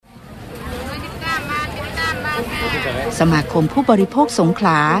สมาคมผู้บริโภคสงขล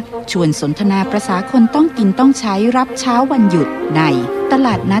าชวนสนทนาประษาคนต้องกินต้องใช้รับเช้าวันหยุดในตล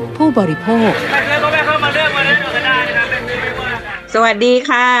าดนัดผู้บริโภคสวัสดี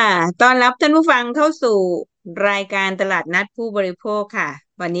ค่ะต้อนรับท่านผู้ฟังเข้าสู่รายการตลาดนัดผู้บริโภคค่ะ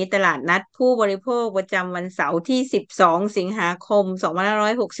วันนี้ตลาดนัดผู้บริโภคประจำวันเสาร์ที่12สิงหาคม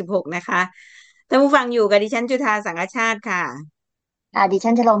2566นะคะท่านผู้ฟังอยู่กับดิฉันจุฑาสังฆชาติค่ะดิฉั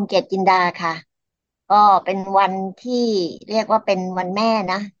นชโลมเกียรติจินดาค่ะก็เป็นวันที่เรียกว่าเป็นวันแม่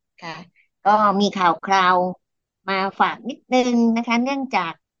นะค่ะก็มีข่าวคราวมาฝากนิดนึงนะคะเนื่องจา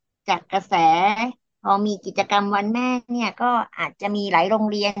กกระแสพอมีกิจกรรมวันแม่เนี่ยก็อาจจะมีหลายโรง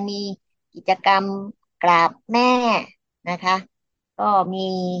เรียนมีกิจกรรมกราบแม่นะคะก็มี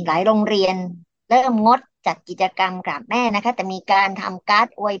หลายโรงเรียนเริ่มงดจัดกิจกรรมกราบแม่นะคะแต่มีการทำการ์ด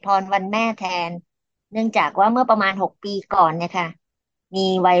อวยพรวันแม่แทนเนื่องจากว่าเมื่อประมาณ6 ปีก่อนเนี่ยค่ะมี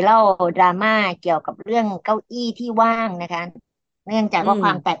ไวรัลดราม่าเกี่ยวกับเรื่องเก้าอี้ที่ว่างนะคะเนื่องจากว่าคว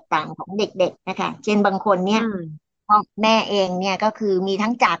ามแตกต่างของเด็กๆนะคะเช่นบางคนเนี่ยพ่อแม่เองเนี่ยก็คือมีทั้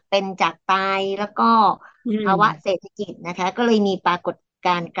งจากเป็นจากตายแล้วก็ภาวะเศรษฐกิจนะคะก็เลยมีปรากฏก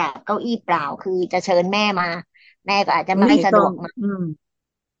ารณ์กราบเก้าอี้เปล่าคือจะเชิญแม่มาแม่ก็อาจจะไม่สะดวกมา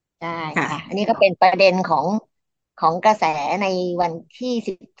ใช่ค่ะอันนี้ก็เป็นประเด็นของกระแสในวันที่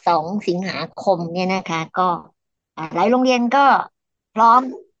12สิงหาคมเนี่ยนะคะก็หลายโรงเรียนก็พร้อม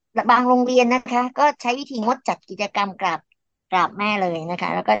บางโรงเรียนนะคะก็ใช้วิธีงดจัดกิจกรรมกราบแม่เลยนะคะ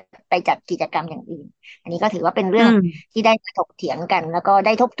แล้วก็ไปจัดกิจกรรมอย่างอื่นอันนี้ก็ถือว่าเป็นเรื่องที่ได้มาถกเถียงกันแล้วก็ไ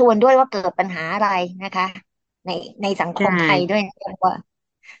ด้ทบทวนด้วยว่าเกิดปัญหาอะไรนะคะในสังคมไทยด้วยว่า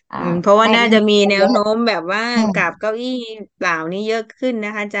เพราะว่าน่าจะมีแนวโน้มแบบว่ากราบเก้าอี้เปล่านี้เยอะขึ้นน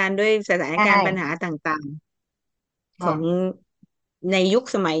ะคะอาจารย์ด้วยสถานการณ์ปัญหาต่างๆของในยุค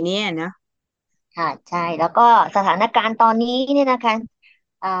สมัยนี้นะค่ะใช่แล้วก็สถานการณ์ตอนนี้เนี่ยนะคะ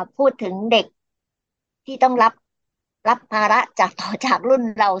พูดถึงเด็กที่ต้องรับภาระจากต่อจากรุ่น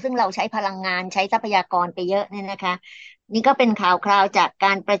เราซึ่งเราใช้พลังงานใช้ทรัพยากรไปเยอะเนี่ยนะคะนี่ก็เป็นข่าวคราวจากก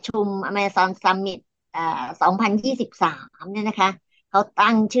ารประชุม Amazon Summit 2023เนี่ยนะคะเขา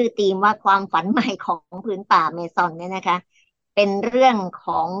ตั้งชื่อธีมว่าความฝันใหม่ของผืนป่าเมซอนเนี่ยนะคะเป็นเรื่องข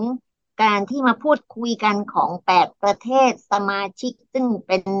องการที่มาพูดคุยกันของ8 ประเทศสมาชิกซึ่งเ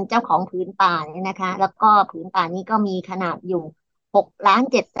ป็นเจ้าของผืนป่าเนี่ยนะคะแล้วก็ผืนป่านี้ก็มีขนาดอยู่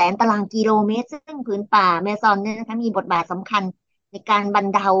6,700,000ตารางกิโลเมตรซึ่งผืนป่าเมซอนเนี่ยนะคะมีบทบาทสำคัญในการบรร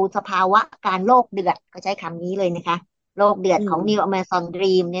เทาสภาวะการโลกเดือดก็ใช้คำนี้เลยนะคะโลกเดือดของ New Amazon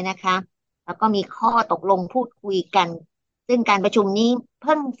Dream เนี่ยนะคะแล้วก็มีข้อตกลงพูดคุยกันซึ่งการประชุมนี้เ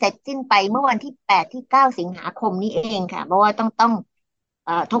พิ่งเสร็จสิ้นไปเมื่อวันที่8ที่9สิงหาคมนี้เองค่ะเพราะว่าต้อง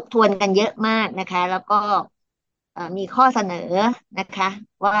ทบทวนกันเยอะมากนะคะแล้วก็มีข้อเสนอนะคะ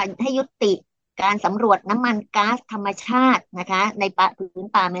ว่าให้ยุติการสำรวจน้ำมันก๊าซธรรมชาตินะคะในผืน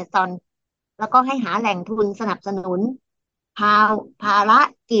ป่าเมซอนแล้วก็ให้หาแหล่งทุนสนับสนุนภาภาร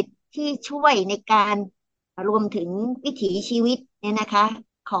กิจที่ช่วยในการรวมถึงวิถีชีวิตเนี่ยนะคะ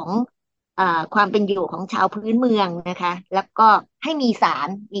ของความเป็นอยู่ของชาวพื้นเมืองนะคะแล้วก็ให้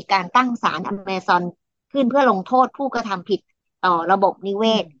มีการตั้งศาลอเมซอนขึ้นเพื่อลงโทษผู้กระทำผิดต่อระบบนิเว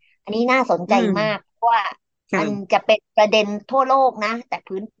ศอันนี้น่าสนใจมากเพราะว่ามันจะเป็นประเด็นทั่วโลกนะแต่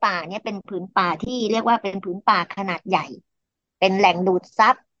ผืนป่าเนี่ยเป็นผืนป่าที่เรียกว่าเป็นผืนป่าขนาดใหญ่เป็นแหล่งดูดซั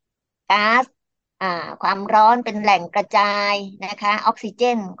บก๊าซความร้อนเป็นแหล่งกระจายนะคะออกซิเจ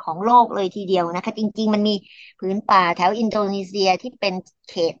นของโลกเลยทีเดียวนะคะจริงๆมันมีผืนป่าแถวอินโดนีเซียที่เป็น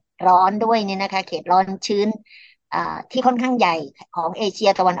เขตร้อนด้วยเนี่ยนะคะเขตร้อนชื้นที่ค่อนข้างใหญ่ของเอเชีย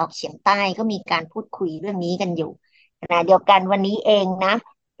ตะวันออกเฉียงใต้ก็มีการพูดคุยเรื่องนี้กันอยู่ขณะเดียวกันวันนี้เองนะ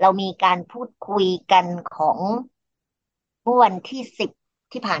เรามีการพูดคุยกันของเมื่อวันที่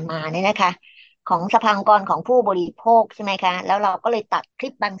10ที่ผ่านมาเนี่ยนะคะของสภาองค์กรของผู้บริโภคใช่ไหมคะแล้วเราก็เลยตัดคลิ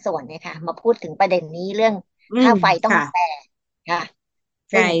ปบางส่วนเนี่ยค่ะมาพูดถึงประเด็นนี้เรื่องค่าไฟต้องแพงค่ะ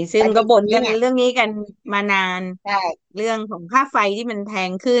ใช่ซึ่งก็บ่นกันเรื่องนี้กันมานานใช่เรื่องของค่าไฟที่มันแพ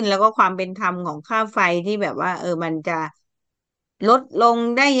งขึ้นแล้วก็ความเป็นธรรมของค่าไฟที่แบบว่ามันจะลดลง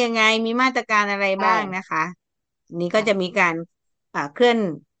ได้ยังไงมีมาตรการอะไรบ้างนะคะนี้ก็จะมีการเคลื่อน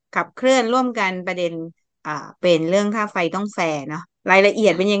ขับเคลื่อนร่วมกันประเด็นเป็นเรื่องค่าไฟต้องแฟร์เนาะรายละเอีย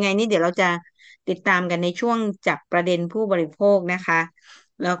ดเป็นยังไงนี่เดี๋ยวเราจะติดตามกันในช่วงจับประเด็นผู้บริโภคนะคะ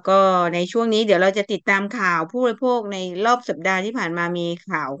แล้วก็ในช่วงนี้เดี๋ยวเราจะติดตามข่าวผู้บริโภคในรอบสัปดาห์ที่ผ่านมามี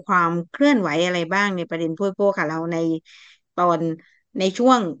ข่าวความเคลื่อนไหวอะไรบ้างในประเด็นผู้บริโภคค่ะเราตอนในช่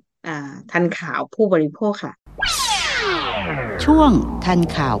วงทันข่าวผู้บริโภคค่ะช่วงทัน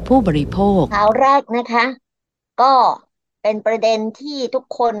ข่าวผู้บริโภคข่าวแรกนะคะก็เป็นประเด็นที่ทุก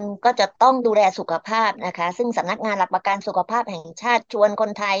คนก็จะต้องดูแลสุขภาพนะคะซึ่งสำนักงานหลักประกันสุขภาพแห่งชาติชวนค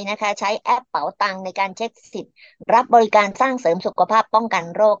นไทยนะคะใช้แอปเป๋าตังในการเช็คสิทธิ์รับบริการสร้างเสริมสุขภาพป้องกัน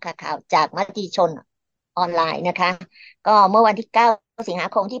โรคค่ะข่าวจากมติชนอ อนไลน์นะคะก็เมื่อวันที่9 สิงหา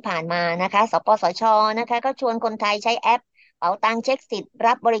คมที่ผ่านมานะคะสปสชนะคะก็ชวนคนไทยใช้แอปเป๋าตังเช็คสิทธิ์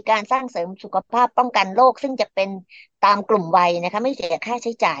รับบริการสร้างเสริมสุขภาพป้องกันโรคซึ่งจะเป็นตามกลุ่มวัยนะคะไม่เสียค่าใ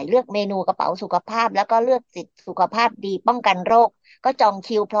ช้จ่ายเลือกเมนูกระเป๋าสุขภาพแล้วก็เลือกสิทธิ์สุขภาพดีป้องกันโรคก็จอง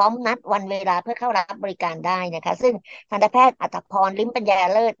คิวพร้อมนัดวันเวลาเพื่อเข้ารับบริการได้นะคะซึ่งทันตแพทย์อัตภพรลิ้มปัญญา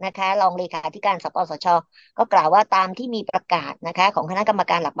เลิศนะคะรองเลขาธิการสปสชก็กล่าวว่าตามที่มีประกาศนะคะของคณะกรรม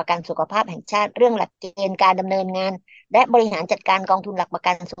การหลักประกันสุขภาพแห่งชาติเรื่องหลักเกณฑ์การดำเนินงานและบริหารจัดการกองทุนหลักประ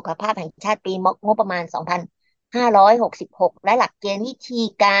กันสุขภาพแห่งชาติปีงบประมาณ2566และหลักเกณฑ์วิธี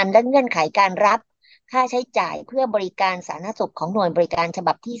การและเงื่อนไขการรับค่าใช้จ่ายเพื่อบริการสาธารณสุขของหน่วยบริการฉ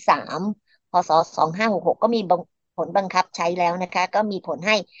บับที่3พศ2566ก็มีผลบังคับใช้แล้วนะคะก็มีผลใ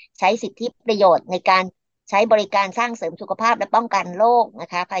ห้ใช้สิทธิประโยชน์ในการใช้บริการสร้างเสริมสุขภาพและป้องกันโรคนะ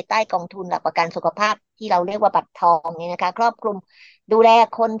คะภายใต้กองทุนหลักประกันสุขภาพที่เราเรียกว่าบัตรทองเนี่ยนะคะครอบคลุมดูแล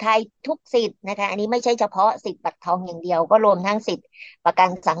คนไทยทุกสิทธิ์นะคะอันนี้ไม่ใช่เฉพาะสิทธิ์บัตรทองอย่างเดียวก็รวมทั้งสิทธิ์ประกัน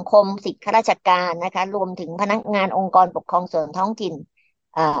สังคมสิทธิข้าราชการนะคะรวมถึงพนักงานองค์กรปกครองส่วนท้องถิ่น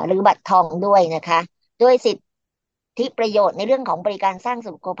หรือบัตรทองด้วยนะคะด้วยสิทธิประโยชน์ในเรื่องของบริการสร้าง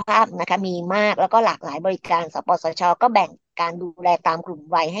สุขภาพนะคะมีมากแล้วก็หลากหลายบริการสปสชก็แบ่งการดูแลตามกลุ่ม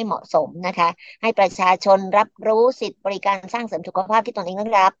วัยให้เหมาะสมนะคะให้ประชาชนรับรู้สิทธิบริการสร้างเสริมสุขภาพที่ตนเองได้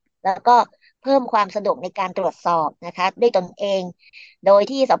รับแล้วก็เพิ่มความสะดวกในการตรวจสอบนะคะด้วยตนเองโดย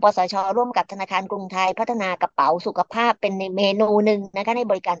ที่สปสชร่วมกับธนาคารกรุงไทยพัฒนากระเป๋าสุขภาพเป็นในเมนูหนึ่งนะคะใน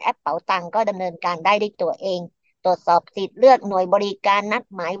บริการแอปเป๋าตังก็ดำเนินการได้ด้วยตัวเองตรวจสอบสิทธิ์เลือกหน่วยบริการนัด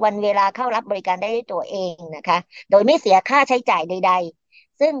หมายวันเวลาเข้ารับบริการได้ด้วยตัวเองนะคะโดยไม่เสียค่าใช้จ่ายใด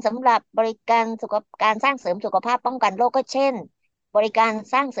ๆซึ่งสำหรับบริการการสร้างเสริมสุขภาพป้องกันโรคก็เช่นบริการ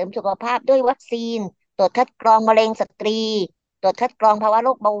สร้างเสริมสุขภาพด้วยวัคซีนตรวจคัดกรองมะเร็งสตรีตรวจคัดกรองภาวะโร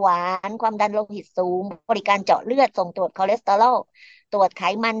คเบาหวานความดันโลหิตสูงบริการเจาะเลือดส่งตรวจคอเลสเตอรอลตรวจไข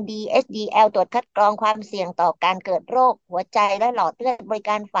มันดี HDL ตรวจคัดกรองความเสี่ยงต่อการเกิดโรคหัวใจและหลอดเลือดบริ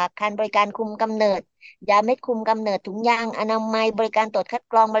การฝากครรภ์บริการคุมกำเนิดยาเม็ดคุมกำเนิดถุงยางอนามัยบริการตรวจคัด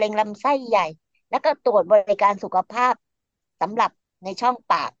กรองมะเร็งลำไส้ใหญ่แล้วก็ตรวจบริการสุขภาพสำหรับในช่อง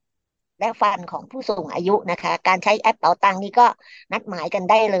ปากและฟันของผู้สูงอายุนะคะการใช้แอปเป๋าตังนี้ก็นัดหมายกัน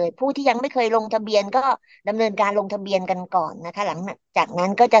ได้เลยผู้ที่ยังไม่เคยลงทะเบียนก็ดำเนินการลงทะเบียนกันก่อนนะคะหลังจากนั้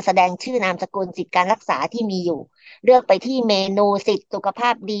นก็จะแสดงชื่อนามสกุลสิทธิการรักษาที่มีอยู่เลือกไปที่เมนูสิทธิสุขภา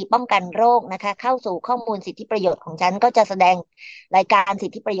พดีป้องกันโรคนะคะเข้าสู่ข้อมูลสิทธิประโยชน์ของฉันก็จะแสดงรายการสิ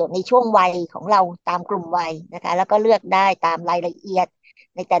ทธิประโยชน์ในช่วงวัยของเราตามกลุ่มวัยนะคะแล้วก็เลือกได้ตามรายละเอียด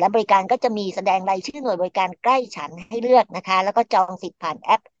ในแต่ละบริการก็จะมีแสดงรายชื่อหน่วยบริการใกล้ฉันให้เลือกนะคะแล้วก็จองสิทธิ์ผ่านแ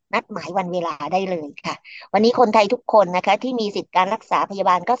อปนัดหมายวันเวลาได้เลยค่ะวันนี้คนไทยทุกคนนะคะที่มีสิทธิการรักษาพยา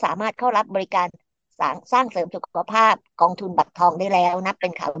บาลก็สามารถเข้ารับบริการสร้างเสริมสุขภาพกองทุนบัตรทองได้แล้วนับเป็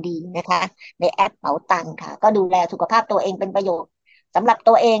นข่าวดีนะคะในแอปเป๋าตังค่ะก็ดูแลสุขภาพตัวเองเป็นประโยชน์สำหรับ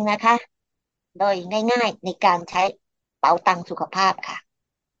ตัวเองนะคะโดยง่ายๆในการใช้เป๋าตังสุขภาพค่ะ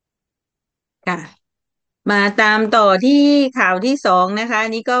ค่ะมาตามต่อที่ข่าวที่2นะคะ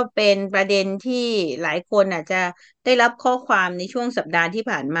นี่ก็เป็นประเด็นที่หลายคนอาจจะได้รับข้อความในช่วงสัปดาห์ที่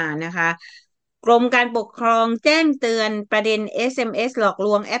ผ่านมานะคะกรมการปกครองแจ้งเตือนประเด็น SMS หลอกล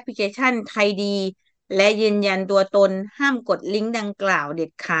วงแอปพลิเคชันไทยดีและยืนยันตัวตนห้ามกดลิงก์ดังกล่าวเด็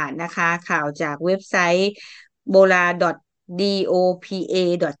ดขาดนะคะข่าวจากเว็บไซต์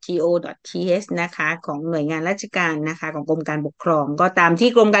bola.dopa.go.th นะคะของหน่วยงานราชการนะคะของกรมการปกครองก็ตามที่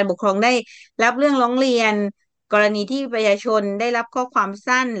กรมการปกครองได้รับเรื่องร้องเรียนกรณีที่ประชาชนได้รับข้อความ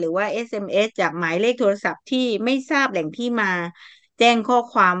สั้นหรือว่า SMS จากหมายเลขโทรศัพท์ที่ไม่ทราบแหล่งที่มาแจ้งข้อ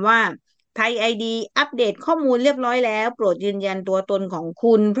ความว่าไทยไอดีอัปเดตข้อมูลเรียบร้อยแล้วโปรดยืนยันตัวตนของ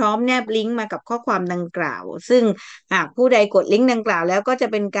คุณพร้อมแนบลิงก์มากับข้อความดังกล่าวซึ่งหากผู้ใดกดลิงก์ดังกล่าวแล้วก็จะ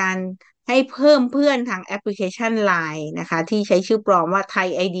เป็นการให้เพิ่มเพื่อนทางแอปพลิเคชัน LINE นะคะที่ใช้ชื่อปลอมว่าไทย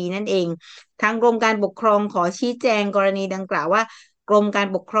ไอดีนั่นเองทางกรมการปกครองขอชี้แจงกรณีดังกล่าวว่ากรมการ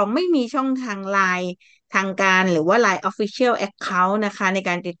ปกครองไม่มีช่องทาง LINEทางการหรือว่า LINE Official Account นะคะในก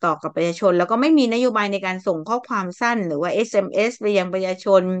ารติดต่อกับประชาชนแล้วก็ไม่มีนโยบายในการส่งข้อความสั้นหรือว่า SMS ไปยังประชาช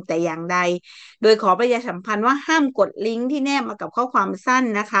นแต่อย่างใดโดยขอประชาสัมพันธ์ว่าห้ามกดลิงก์ที่แนบมากับข้อความสั้น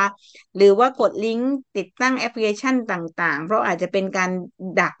นะคะหรือว่ากดลิงก์ติดตั้งแอปพลิเคชันต่างๆเพราะอาจจะเป็นการ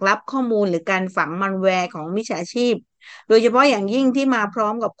ดักรับข้อมูลหรือการฝังมัลแวร์ของมิจฉาชีพโดยเฉพาะอย่างยิ่งที่มาพร้อ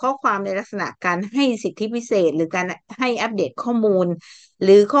มกับข้อความในลักษณะการให้สิทธิพิเศษหรือการให้อัปเดตข้อมูลห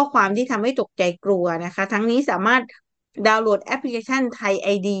รือข้อความที่ทำให้ตกใจกลัวนะคะทั้งนี้สามารถดาวน์โหลดแอปพลิเคชันไท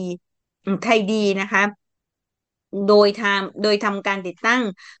ยดีนะคะ โดยทำการติดตั้ง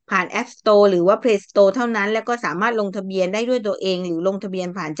ผ่าน App Store หรือว่า Play Store เท่านั้นแล้วก็สามารถลงทะเบียนได้ด้วยตัวเองหรือลงทะเบียน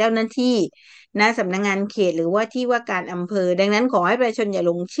ผ่านเจ้าหน้าที่ณสำนักงานเขตหรือว่าที่ว่าการอำเภอดังนั้นขอให้ประชาชนอย่าห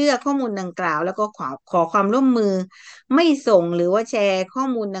ลงเชื่อข้อมูลดังกล่าวแล้วก็ขอความร่วมมือไม่ส่งหรือว่าแชร์ข้อ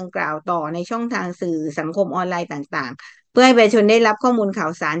มูลดังกล่าวต่อในช่องทางสื่อสังคมออนไลน์ต่างๆเพื่อให้ประชาชนได้รับข้อมูลข่า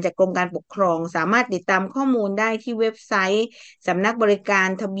วสารจากกรมการปกครองสามารถติดตามข้อมูลได้ที่เว็บไซต์สำนักบริการ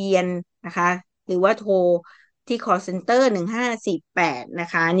ทะเบียนนะคะหรือว่าโทรที่ call center 1548นะ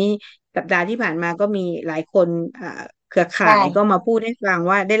คะนี่สัปดาห์ที่ผ่านมาก็มีหลายคนเครือข่ายก็ใช่มาพูดให้ฟัง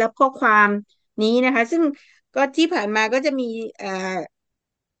ว่าได้รับข้อความนี้นะคะซึ่งก็ที่ผ่านมาก็จะมี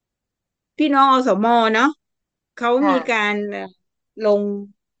พี่น้องอสมเนาะเขามีกาค่ะรลง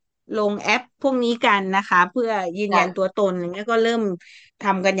ลงแอปพวกนี้กันนะคะเพื่อยืนยันตัวค่ะตนอะไรเงี้ยก็เริ่มท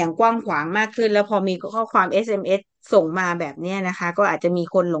ำกันอย่างกว้างขวางมากขึ้นแล้วพอมีข้อความ SMS ส่งมาแบบเนี้ยนะคะก็อาจจะมี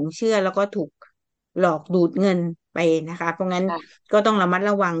คนหลงเชื่อแล้วก็ถูกหลอกดูดเงินไปนะคะเพราะงั้นค่ะ ก็ต้องระมัด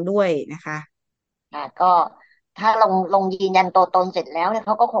ระวังด้วยนะคะก็ถ้าลงยืนยันตัวตนเสร็จแล้วเนี่ยเข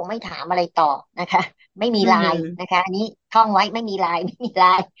าก็คงไม่ถามอะไรต่อนะคะไม่มีอืไลน์มนะคะอันนี้ท่องไว้ไม่มีไลน์ไม่มีไล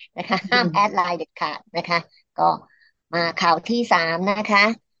น์นะคะอืห้ามแอดมไลน์เด็ดขาดนะคะก็มาข่าวที่สามนะคะ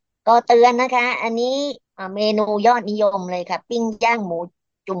ก็เตือนนะคะอันนี้เมนูยอดนิยมเลยค่ะปิ้งย่างหมู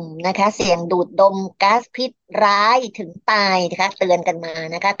จุ่มนะคะเสี่ยงดูดดมก๊าซพิษร้ายถึงตายนะคะเตือนกันมา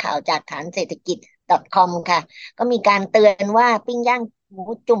นะคะข่าวจากฐานเศรษฐกิจ .com ค่ะก็มีการเตือนว่าปิ้งย่างหมู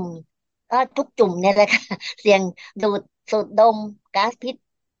จุ่ม ก็ทุกจุ่มเนี่ยแหละค่ะเสี่ยงดูดสูดดมก๊าซพิษ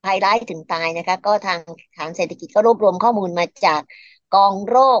ภัยร้ายถึงตายนะคะก็ทางฐานเศรษฐกิจก็รวบรวมข้อมูลมาจากกอง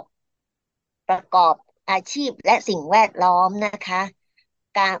โรคประกอบอาชีพและสิ่งแวดล้อมนะคะ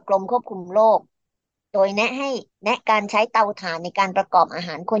การกรมควบคุมโรคโดยแนะการใช้เตาถ่านในการประกอบอาห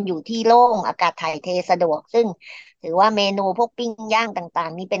ารคนอยู่ที่โล่งอากาศถ่ายเทสะดวกซึ่งถือว่าเมนูพวกปิ้งย่างต่า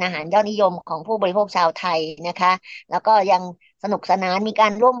งๆนี่เป็นอาหารยอดนิยมของผู้บริโภคชาวไทยนะคะแล้วก็ยัง สนุกสนานมีกา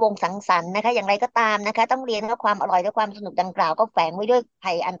รร่วมวงสังสรรค์นะคะอย่างไรก็ตามนะคะต้องเรียนว่าความอร่อยและความสนุกดังกล่าวก็แฝงไว้ด้วย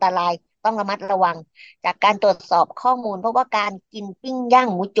ภัยอันตรายต้องระมัดระวังจากการตรวจสอบข้อมูลเพราะว่าการกินปิ้งย่าง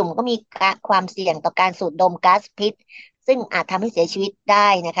หมูจุ่มก็มีความเสี่ยงต่อการสูดดมก๊าซพิษซึ่งอาจทำให้เสียชีวิตได้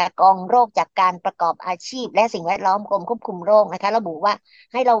นะคะกองโรคจากการประกอบอาชีพและสิ่งแวดล้อมกรมควบคุมโรคนะคะระบุว่า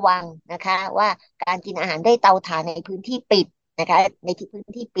ให้ระวังนะคะว่าการกินอาหารด้วยเตาถ่านในพื้นที่ปิดนะคะในที่พื้น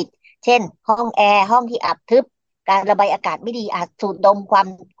ที่ปิดเช่นห้องแอร์ห้องที่อับทึบ การระบายอากาศไม่ดีอาจสูดดมค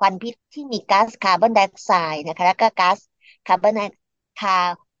วันพิษที่มีก๊าซคาร์บอนไดออกไซด์นะคะแล้วก็ก๊าซคาร์บอนไดคา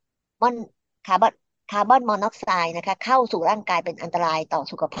ร์บอนคาร์บอนคาร์บอนมอนอกไซด์นะคะเข้าสู่ร่างกายเป็นอันตรายต่อ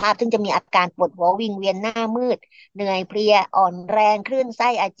สุขภาพซึ่งจะมีอาการปวดหัววิงเวียนหน้ามืดเหนื่อยเพลียอ่อนแรงคลื่นไส้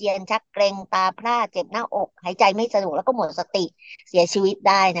อาเจียนชักเกร็งตาพร่าเจ็บหน้าอกหายใจไม่สะดวกแล้วก็หมดสติเสียชีวิต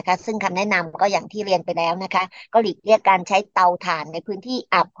ได้นะคะซึ่งคำแนะนำก็อย่างที่เรียนไปแล้วนะคะก็หลีกเลี่ยงการใช้เตาถ่านในพื้นที่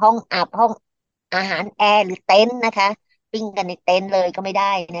อับห้อง อาหารแอร์หรือเต็นท์นะคะปิ้งกันในเต็นท์เลยก็ไม่ไ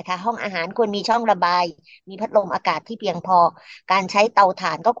ด้นะคะห้องอาหารควรมีช่องระบายมีพัดลมอากาศที่เพียงพอการใช้เตาถ่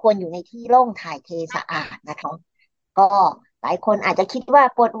านก็ควรอยู่ในที่โล่งถ่ายเทสะอาดนะคะก็หลายคนอาจจะคิดว่า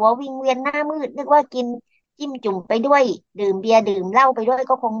ปวดหัววิงเวียนหน้ามืดนึกว่ากินจิ้มจุ่มไปด้วยดื่มเบียร์ดื่มเหล้าไปด้วย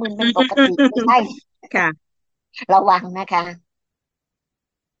ก็คงมึนเป็นปกติไม่ใช่ ค่ะ ระวังนะคะ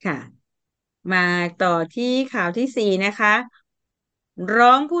ค่ะมาต่อที่ข่าวที่สี่นะคะ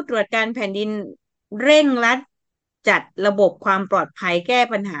ร้องผู้ตรวจการแผ่นดินเร่งรัดจัดระบบความปลอดภัยแก้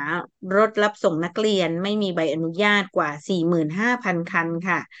ปัญหารถรับส่งนักเรียนไม่มีใบอนุญาตกว่า 45,000 คัน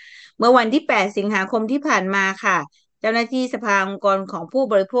ค่ะเมื่อวันที่ 8 สิงหาคมที่ผ่านมาค่ะเจ้าหน้าที่สภาองค์กรของผู้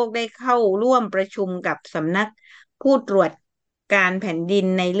บริโภคได้เข้าร่วมประชุมกับสำนักผู้ตรวจการแผ่นดิน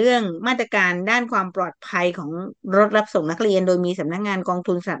ในเรื่องมาตรการด้านความปลอดภัยของรถรับส่งนักเรียนโดยมีสำนักงานกอง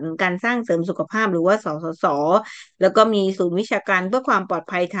ทุนสนับสนุนการสร้างเสริมสุขภาพหรือว่าสสสแล้วก็มีศูนย์วิชาการเพื่อความปลอด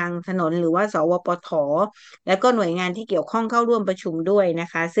ภัยทางถนนหรือว่าสวปทแล้วก็หน่วยงานที่เกี่ยวข้องเข้าร่วมประชุมด้วยนะ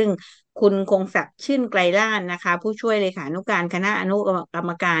คะซึ่งคุณคงศักดิ์ชื่นไกรล่านนะคะผู้ช่วยเลขานุการคณะอนุกรร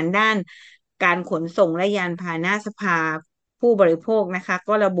มการด้านการขนส่งและยานพาหนะสภาผู้บริโภคนะคะ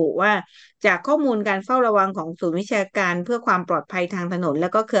ก็ระบุว่าจากข้อมูลการเฝ้าระวังของศูนย์วิชาการเพื่อความปลอดภัยทางถนนและ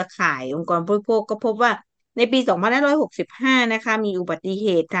ก็เครือข่ายองค์กรผู้บริโภคก็พบว่าในปี 2565 นะคะมีอุบัติเห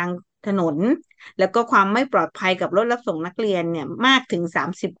ตุทางถนนแล้วก็ความไม่ปลอดภัยกับรถรับส่งนักเรียนเนี่ยมากถึง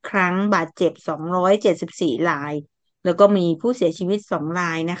 30 ครั้งบาดเจ็บ 274 รายแล้วก็มีผู้เสียชีวิต 2 ร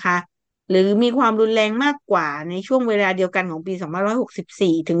ายนะคะหรือมีความรุนแรงมากกว่าในช่วงเวลาเดียวกันของปี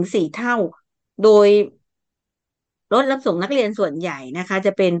 2564 ถึง 4 เท่าโดยรถรับส่งนักเรียนส่วนใหญ่นะคะจ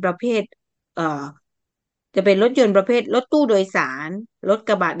ะเป็นประเภทเอ่อจะเป็นรถยนต์ประเภทรถตู้โดยสารรถก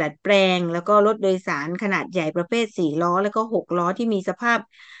ระบะดัดแปลงแล้วก็รถโดยสารขนาดใหญ่ประเภท4 ล้อแล้วก็6 ล้อที่มีสภาพ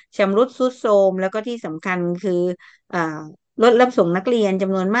ชำรุดทรุดโทรมแล้วก็ที่สำคัญคืออ่า รถรับส่งนักเรียนจ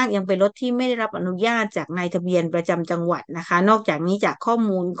ำนวนมากยังเป็นรถที่ไม่ได้รับอนุญาตจากนายทะเบียนประจำจังหวัดนะคะนอกจากนี้จากข้อ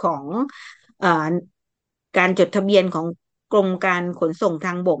มูลของเอ่อการจดทะเบียนของกรมการขนส่งท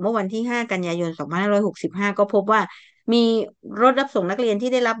างบกเมื่อวันที่5กันยายน2565ก็พบว่ามีรถรับส่งนักเรียน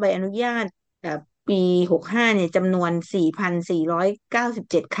ที่ได้รับใบอนุญาตปี65เนี่ยจำนวน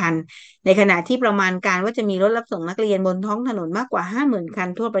4,497คันในขณะที่ประมาณการว่าจะมีรถรับส่งนักเรียนบนท้องถนนมากกว่า50,000คัน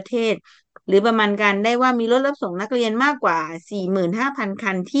ทั่วประเทศหรือประมาณการได้ว่ามีรถรับส่งนักเรียนมากกว่า45,000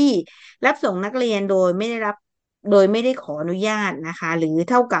คันที่รับส่งนักเรียนโดยไม่ได้ขออนุญาตนะคะหรือ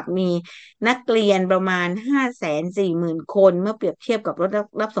เท่ากับมีนักเรียนประมาณ540,000คนเมื่อเปรียบเทียบกับรถ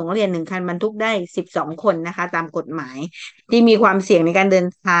รับส่งนักเรียน1 คันบรรทุกได้12คนนะคะตามกฎหมายที่มีความเสี่ยงในการเดิน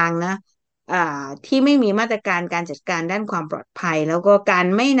ทางนะที่ไม่มีมาตรการการจัดการด้านความปลอดภัยแล้วก็การ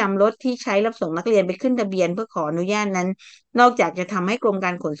ไม่นำรถที่ใช้รับส่งนักเรียนไปขึ้นทะเบียนเพื่อขออนุญาตนั้นนอกจากจะทำให้กรมก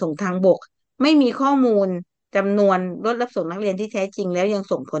ารขนส่งทางบกไม่มีข้อมูลจำนวนรถรับส่งนักเรียนที่แท้จริงแล้วยัง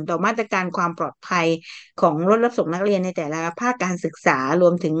ส่งผลต่อมาตรการความปลอดภัยของรถรับส่งนักเรียนในแต่ละภาคการศึกษารว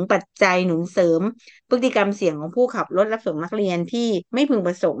มถึงปัจจัยหนุนเสริมพฤติกรรมเสี่ยงของผู้ขับรถรับส่งนักเรียนที่ไม่พึงป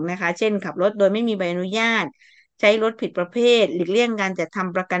ระสงค์นะคะเช่นขับรถโดยไม่มีใบอนุญาตใช้รถผิดประเภทหลีกเลี่ยงการจัดท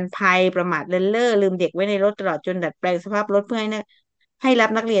ำประกันภัยประมาทเลินเล่อลืมเด็กไว้ในรถตลอดจนดัดแปลงสภาพรถเพื่อให้รับ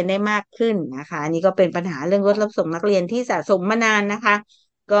นักเรียนได้มากขึ้นนะคะอันนี้ก็เป็นปัญหาเรื่องรถรับส่งนักเรียนที่สะสมมานานนะคะ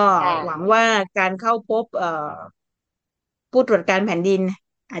ก็หวังค่ะ ว่าการเข้าพบผู้ตรวจการแผ่นดิน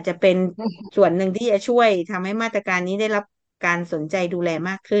อาจจะเป็นส่วนหนึ่งที่จะช่วยทำให้มาตรการนี้ได้รับการสนใจดูแล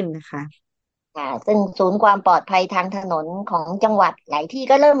มากขึ้นนะคะค่ะซึ่งศูนย์ความปลอดภัยทางถนนของจังหวัดหลายที่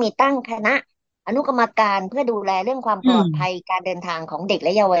ก็เริ่มมีตั้งคณะอนุกรรมการเพื่อดูแลเรื่องความอืมปลอดภัยการเดินทางของเด็กแล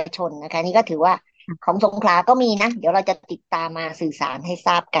ะเยาวชนนะคะนี่ก็ถือว่าของสงขลาก็มีนะเดี๋ยวเราจะติดตามมาสื่อสารให้ท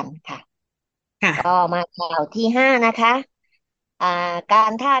ราบกันค่ะก็ค่ะมาข่าวที่ห้านะคะอ่ากา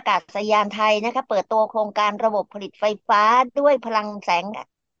รท่าอากาศยานไทยนะคะเปิดตัวโครงการระบบผลิตไฟฟ้าด้วยพลังแสง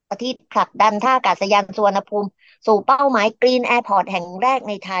อาทิตย์ผลักดันท่าอากาศยานสุวรรณภูมิ สู่เป้าหมายกรีนแอร์พอร์ตแห่งแรก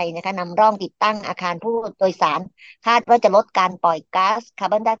ในไทยนะคะนำร่องติดตั้งอาคารผู้โดยสารคาดว่าจะลดการปล่อยก๊าซคา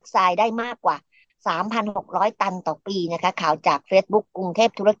ร์บอนไดออกไซด์ได้มากกว่า 3,600 ตันต่อปีนะคะข่าวจาก Facebook กรุงเทพ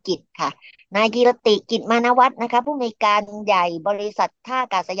ธุรกิจค่ะนายกิรติกิจมานวัฒน์นะคะผู้อำนวยการใหญ่บริษัทท่าอา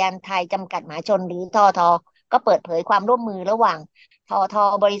กาศยานไทยจำกัดมหาชนหรือทอทอก็เปิดเผยความร่วมมือระหว่างทอท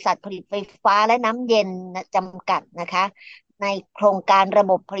บริษัทผลิตไฟฟ้าและน้ำเย็นจำกัดนะคะในโครงการระ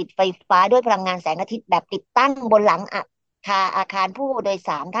บบผลิตไฟฟ้าด้วยพลังงานแสงอาทิตย์แบบติดตั้งบนหลังอาคารผู้โดยส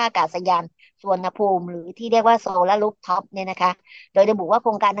ารท่าอากาศยานสุวรรณภูมิหรือที่เรียกว่าโซลารูฟท็อปเนี่ยนะคะโดยระบุว่าโค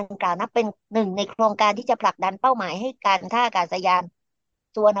รงการดังกล่าวนับเป็นหนึ่งในโครงการที่จะผลักดันเป้าหมายให้การท่าอากาศยาน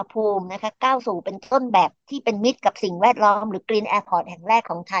สุวรรณภูมินะคะก้าวสู่เป็นต้นแบบที่เป็นมิตรกับสิ่งแวดล้อมหรือกรีนแอร์พอร์ตแห่งแรก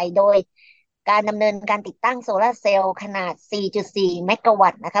ของไทยโดยการดำเนินการติดตั้งโซลาร์เซลล์ขนาด 4.4 เมกะวั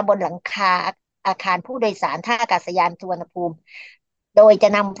ตต์นะคะบนหลังคาอาคารผู้โดยสารท่าอากาศยานสุวรรณภูมิ โดยจะ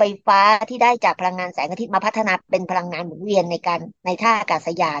นำไฟฟ้าที่ได้จากพลังงานแสงอาทิตย์มาพัฒนาเป็นพลังงานหมุนเวียนในท่าอากาศ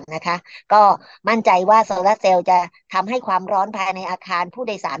ยานนะคะก็มั่นใจว่าโซลาร์เซลล์จะทำให้ความร้อนภายในอาคารผู้โ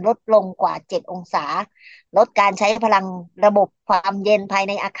ดยสารลดลงกว่า7องศาลดการใช้พลังระบบความเย็นภาย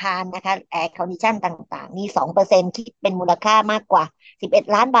ในอาคารนะคะแอร์คอนดิชันต่างๆนี่2%คิดเป็นมูลค่ามากกว่า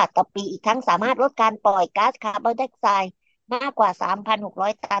11ล้านบาทต่อปีอีกทั้งสามารถลดการปล่อยก๊าซคาร์บอนไดออกไซด์มากกว่า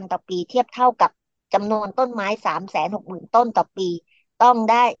 3,600 ตันต่อปีเทียบเท่ากับจำนวนต้นไม้360,000 ต้นต่อปี ต้อง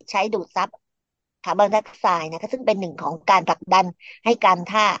ได้ใช้ดูดซับคาร์บอนไดออกไซด์นะคะซึ่งเป็นหนึ่งของการผลักดันให้การ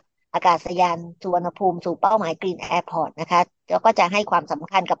ท่าอากาศยานสุวรรณภูมิสู่เป้าหมายกรีนแอร์พอร์ตนะคะแล้วก็จะให้ความส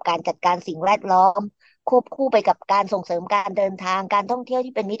ำคัญกับการจัดการสิ่งแวดล้อมควบคู่ไปกับการส่งเสริมการเดินทางการท่องเที่ยว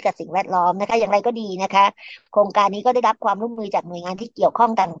ที่เป็นมิตรกับสิ่งแวดล้อมนะคะอย่างไรก็ดีนะคะโครงการนี้ก็ได้รับความร่วมมือจากหน่วยงานที่เกี่ยวข้อ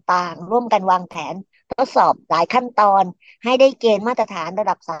งต่างๆร่วมกันวางแผนทดสอบหลายขั้นตอนให้ได้เกณฑ์มาตรฐานระ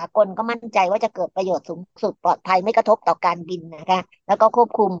ดับสากลก็มั่นใจว่าจะเกิดประโยชน์สูงสุดปลอดภัยไม่กระทบต่อการบินนะคะแล้วก็ควบ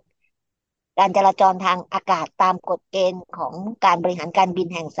คุมการจราจรทางอากาศตามกฎเกณฑ์ของการบริหารการบิน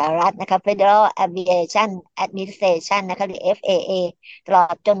แห่งสหรัฐนะคะ Federal Aviation Administration นะคะหรือ FAA ตลอ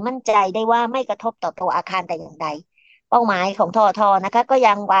ดจนมั่นใจได้ว่าไม่กระทบต่อตัวอาคารแต่อย่างใดเป้าหมายของทอทนะคะก็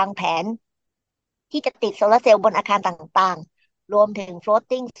ยังวางแผนที่จะติดโซลาร์เซลล์บนอาคารต่างๆรวมถึง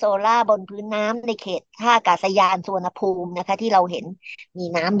floating solar บนพื้นน้ำในเขตท่าอากาศยานสุวรรณภูมินะคะที่เราเห็นมี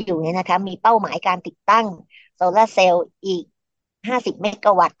น้ำอยู่เนี่ยนะคะมีเป้าหมายการติดตั้งโซลาร์เซลล์อีก50เมก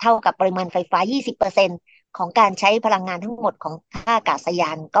ะวัตต์เท่ากับปริมาณไฟฟ้า20%ของการใช้พลังงานทั้งหมดของท่าอากาศยา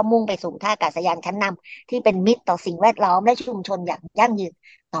นก็มุ่งไปสู่ท่าอากาศยานชั้นนำที่เป็นมิตรต่อสิ่งแวดล้อมและชุมชนอย่างยั่งยืน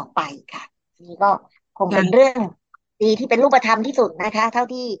ต่อไปค่ะนี่ก็คงเป็นเรื่องดีที่เป็นรูปธรรมที่สุดนะคะเท่า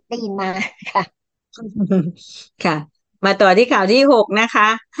ที่ได้ยินมาค่ะ ค่ะมาต่อที่ข่าวที่6นะคะ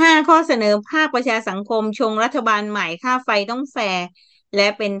5 ข้อเสนอภาคประชาสังคมชงรัฐบาลใหม่ค่าไฟต้องแฟร์ และ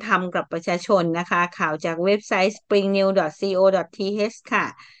เป็นธรรมกับประชาชนนะคะข่าวจากเว็บไซต์ springnews.co.th ค่ะ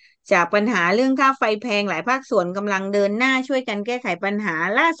จากปัญหาเรื่องค่าไฟแพงหลายภาคส่วนกำลังเดินหน้าช่วยกันแก้ไขปัญหา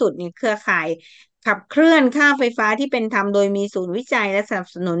ล่าสุดนี่เครือข่ายขับเคลื่อนค่าไฟฟ้าที่เป็นธรรมโดยมีศูนย์วิจัยและสนับ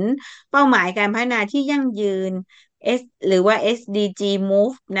สนุนเป้าหมายการพัฒนาที่ยั่งยืน หรือว่า SDG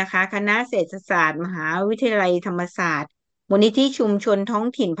Move นะคะคณะเศรษฐศาสตร์มหาวิทยาลัยธรรมศาสตร์มูลนิธิชุมชนท้อง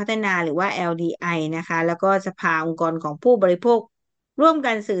ถิ่นพัฒนาหรือว่า LDI นะคะแล้วก็สภาองค์กรของผู้บริโภคร่วม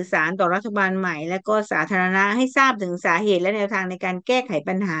กันสื่อสารต่อรัฐบาลใหม่และก็สาธารณะให้ทราบถึงสาเหตุและแนวทางในการแก้ไข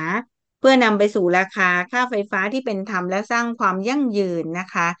ปัญหาเพื่อนำไปสู่ราคาค่าไฟฟ้าที่เป็นธรรมและสร้างความยั่งยืนนะ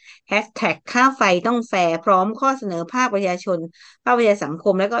คะแฮชแท็กค่าไฟต้องแฟร์พร้อมข้อเสนอภาคประชาชนภาคประชาสังค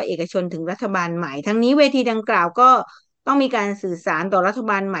มและก็เอกชนถึงรัฐบาลใหม่ทั้งนี้เวทีดังกล่าวก็ต้องมีการสื่อสารต่อรัฐ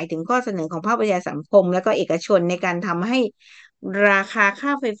บาลใหม่ถึงข้อเสนอของภาคประชาสังคมและก็เอกชนในการทำให้ราคาค่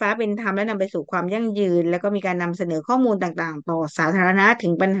าไฟฟ้าเป็นธรรมและนำไปสู่ความยั่งยืนแล้วก็มีการนำเสนอข้อมูลต่างๆต่อสาธารณะถึ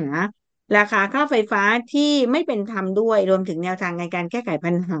งปัญหาราคาค่าไฟฟ้าที่ไม่เป็นธรรมด้วยรวมถึงแนวทางในการแก้ไข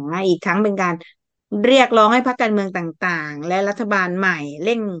ปัญหาอีกทั้งเป็นการเรียกร้องให้พรรคการเมืองต่างๆและรัฐบาลใหม่เ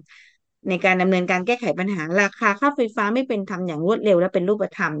ร่งในการดำเนินการแก้ไขปัญหาราคาค่าไฟฟ้าไม่เป็นธรรมอย่างรวดเร็วและเป็นรูป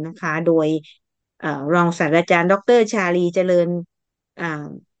ธรรมนะคะโดยรองศาสตราจารย์ดรชาลีเจริญอ่า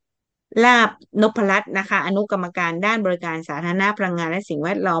ลาภนพรัตน์นะคะอนุกรรมการด้านบริการสาธารณะพลังงานและสิ่งแว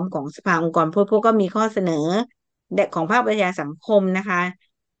ดล้อมของสภาองค์กรผู้บริโภคก็มีข้อเสนอของภาคประชาสังคมนะคะ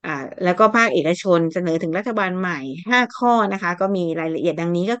แล้วก็ภาคเอกชนเสนอถึงรัฐบาลใหม่5 ข้อนะคะก็มีรายละเอียดดั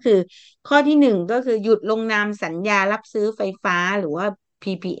งนี้ก็คือข้อที่1ก็คือหยุดลงนามสัญญารับซื้อไฟฟ้าหรือว่า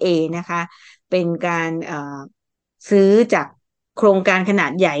PPA นะคะเป็นการซื้อจากโครงการขนา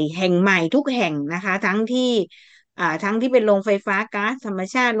ดใหญ่แห่งใหม่ทุกแห่งนะคะทั้งที่เป็นโรงไฟฟ้าก๊าซธรรม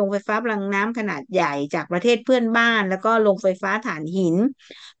ชาติโรงไฟฟ้าพลังน้ำขนาดใหญ่จากประเทศเพื่อนบ้านแล้วก็โรงไฟฟ้าถ่านหิน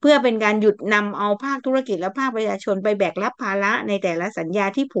เพื่อเป็นการหยุดนำเอาภาคธุรกิจและภาคประชาชนไปแบกรับภาระในแต่ละสัญญา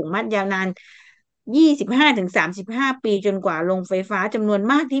ที่ผูกมัดยาวนาน25 ถึง 35 ปีจนกว่าโรงไฟฟ้าจำนวน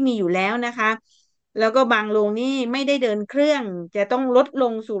มากที่มีอยู่แล้วนะคะแล้วก็บางโรงนี่ไม่ได้เดินเครื่องจะต้องลดล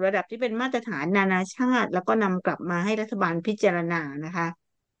งสู่ระดับที่เป็นมาตรฐานนานาชาติแล้วก็นำกลับมาให้รัฐบาลพิจารณานะคะ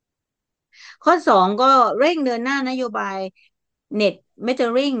ข้อ2ก็เร่งเดินหน้านโยบาย Net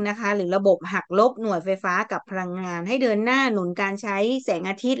Metering นะคะหรือระบบหักลบหน่วยไฟฟ้ากับพลังงานให้เดินหน้าหนุนการใช้แสง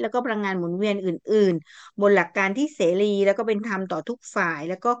อาทิตย์แล้วก็พลังงานหมุนเวียนอื่นๆบนหลักการที่เสรีแล้วก็เป็นธรรมต่อทุกฝ่าย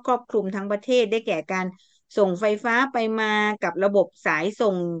แล้วก็ครอบคลุมทั้งประเทศได้แก่การส่งไฟฟ้าไปมากับระบบสาย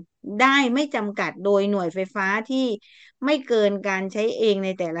ส่งได้ไม่จำกัดโดยหน่วยไฟฟ้าที่ไม่เกินการใช้เองใน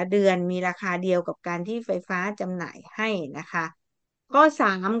แต่ละเดือนมีราคาเดียวกับการที่ไฟฟ้าจำหน่ายให้นะคะข้อ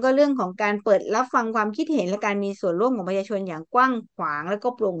3ก็เรื่องของการเปิดรับฟังความคิดเห็นและการมีส่วนร่วมของประชาชนอย่างกว้างขวางและก็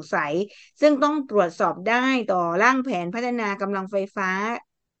โปร่งใสซึ่งต้องตรวจสอบได้ต่อร่างแผนพัฒนากำลังไฟฟ้า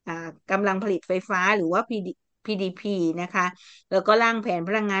กำลังผลิตไฟฟ้าหรือว่า PDP นะคะแล้วก็ร่างแผนพ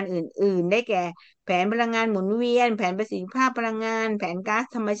ลังงานอื่นๆได้แก่แผนพลังงานหมุนเวียนแผนประสิทธิภาพพลังงานแผนก๊าซ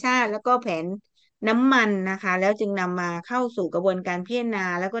ธรรมชาติแล้วก็แผนน้ำมันนะคะแล้วจึงนำมาเข้าสู่กระบวนการพิจารณา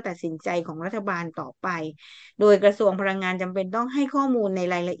แล้วก็ตัดสินใจของรัฐบาลต่อไปโดยกระทรวงพลังงานจำเป็นต้องให้ข้อมูลใน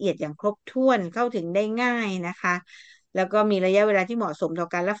รายละเอียดอย่างครบถ้วนเข้าถึงได้ง่ายนะคะแล้วก็มีระยะเวลาที่เหมาะสมต่อ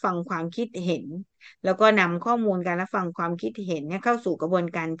การรับฟังความคิดเห็นแล้วก็นำข้อมูลการรับฟังความคิดเห็นเข้าสู่กระบวน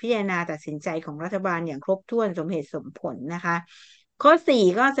การพิจารณาตัดสินใจของรัฐบาลอย่างครบถ้วนสมเหตุสมผลนะคะข้อ4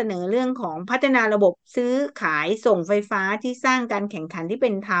ก็เสนอเรื่องของพัฒนาระบบซื้อขายส่งไฟฟ้าที่สร้างการแข่งขันที่เป็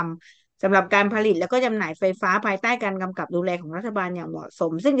นธรรมสำหรับการผลิตแล้วก็จำหน่ายไฟฟ้าภายใต้การกำกับดูแลของรัฐบาลอย่างเหมาะส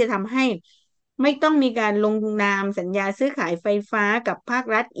มซึ่งจะทำให้ไม่ต้องมีการลงนามสัญญาซื้อขายไฟฟ้ากับภาค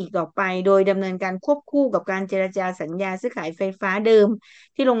รัฐอีกต่อไปโดยดำเนินการควบคู่กับการเจรจาสัญญาซื้อขายไฟฟ้าเดิม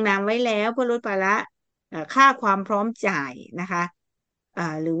ที่ลงนามไว้แล้วเพื่อลดภาระค่าความพร้อมจ่ายนะคะ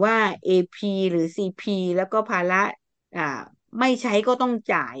หรือว่า AP หรือ CP แล้วก็ภาระไม่ใช้ก็ต้อง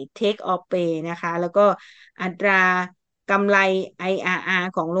จ่าย take or pay นะคะแล้วก็อัตรากำไร IRR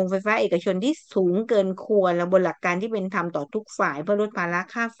ของโรงไฟฟ้าเอกชนที่สูงเกินควรและบนหลักการที่เป็นธรรมต่อทุกฝ่ายเพื่อลดภาระ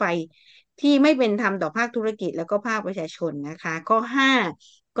ค่าไฟที่ไม่เป็นธรรมต่อภาคธุรกิจแล้วก็ภาคประชาชนนะคะข้อ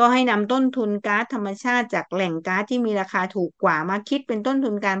5ก็ให้นำต้นทุนก๊าซธรรมชาติจากแหล่งก๊าซที่มีราคาถูกกว่ามาคิดเป็นต้นทุ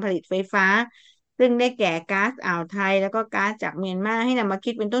นการผลิตไฟฟ้าซึ่งได้แก่ก๊าซอ่าวไทยแล้วก็ก๊าซจากเมียนมาให้นำมา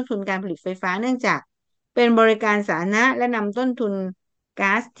คิดเป็นต้นทุนการผลิตไฟฟ้าเนื่องจากเป็นบริการสาธารณะและนำต้นทุน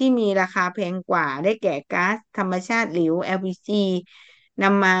ก๊าซที่มีราคาแพงกว่าได้แก่ก๊าซธรรมชาติเหลว LPG น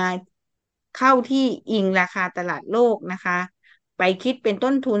ำมาเข้าที่อิงราคาตลาดโลกนะคะไปคิดเป็น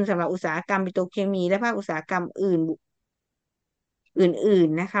ต้นทุนสำหรับอุตสาหกรรมปิโตรเคมีและภาคอุตสาหกรรมอื่น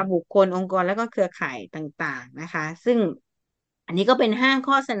นะคะบุคคลองค์กรแล้วก็เครือข่ายต่างๆนะคะซึ่งอันนี้ก็เป็น5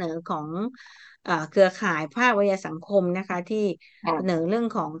 ข้อเสนอของเครือข่ายภาควิทยาสังคมนะคะที่เสนอเรื่อง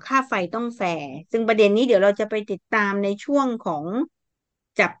ของค่าไฟต้องแฟร์ซึ่งประเด็นนี้เดี๋ยวเราจะไปติดตามในช่วงของ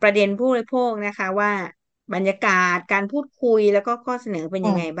จับประเด็นผู้บริโภคนะคะว่าบรรยากาศการพูดคุยแล้วก็ข้อเสนอเป็น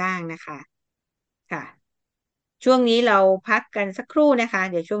ยังไงบ้างนะคะค่ะช่วงนี้เราพักกันสักครู่นะคะ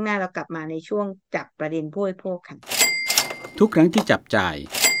เดี๋ยวช่วงหน้าเรากลับมาในช่วงจับประเด็นผู้บริโภคค่ะทุกครั้งที่จับจ่าย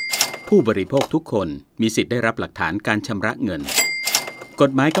ผู้บริโภคทุกคนมีสิทธิ์ได้รับหลักฐานการชำระเงินก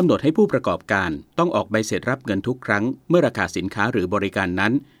ฎหมายกำหนดให้ผู้ประกอบการต้องออกใบเสร็จรับเงินทุกครั้งเมื่อราคาสินค้าหรือบริการนั้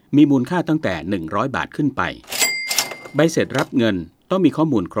นมีมูลค่าตั้งแต่100 บาทขึ้นไปใบเสร็จรับเงินต้องมีข้อ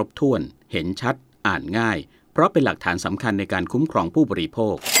มูลครบถ้วนเห็นชัดอ่านง่ายเพราะเป็นหลักฐานสำคัญในการคุ้มครองผู้บริโภ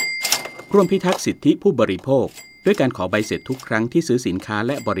คร่วมพิทักษ์สิทธิผู้บริโภคด้วยการขอใบเสร็จทุกครั้งที่ซื้อสินค้าแ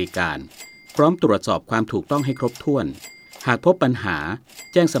ละบริการพร้อมตรวจสอบความถูกต้องให้ครบถ้วนหากพบปัญหา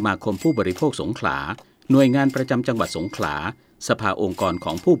แจ้งสมาคมผู้บริโภคสงขลาหน่วยงานประจำจังหวัดสงขลาสภาองค์กรข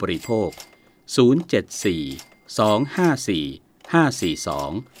องผู้บริโภค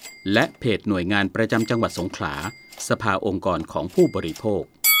074-254-542และเพจหน่วยงานประจำจังหวัดสงขลาสภาองค์กรของผู้บริโภค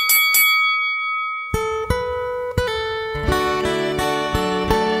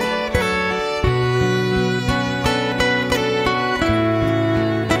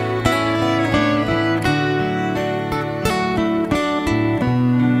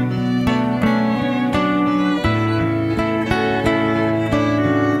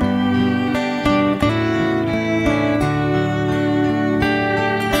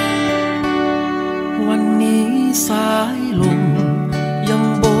สายลมยัง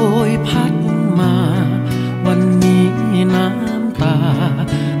โบยพัดมาวันนี้น้ำตา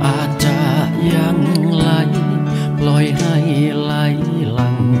อาจจะยังไหลปล่อยให้ไหลหลั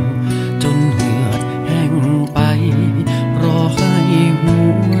งจนเหือดแห้งไปรอให้หั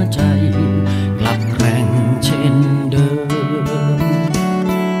วใจกลับแรงเช่นเดิม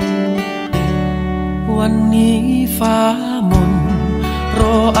วันนี้ฟ้ามนร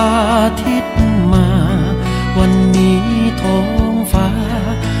ออาทิตย์มาวันนี้ท้องฟ้า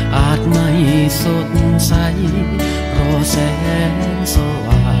อาจไม่สดใสรอแสงส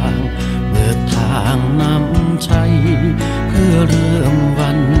ว่างเบิกทางนำชัยเพื่อเริ่มวั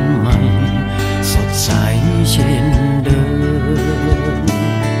นใหม่สดใสเช่นเดิม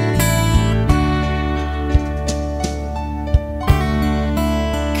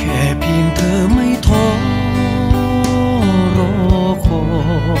แค่เพียงเธอไม่ท้อรอคอ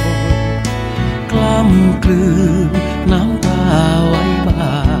ยกล้ำกลืนน้ำตาไว้บ้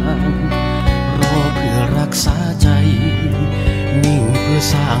างรอเพื่อรักษาใจนิ่งเพื่อ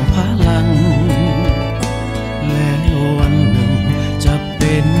สร้างพลังแล้ววันหนึ่งจะเ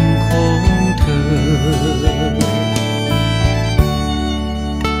ป็นของเธอ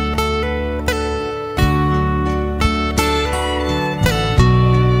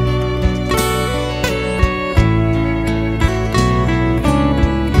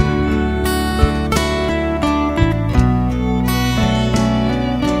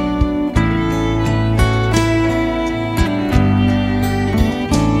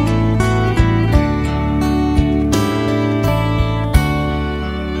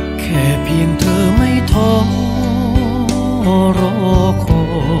รอคอ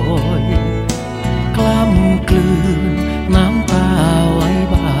ยกล้ำกลืนน้ำตาไว้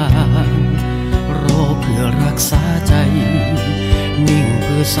บ้างรอเพื่อรักษาใจนิ่งเ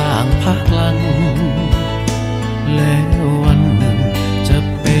พื่อสร้างพลังแล้ววันหนึ่งจะ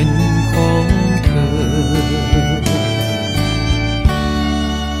เป็นของเธอ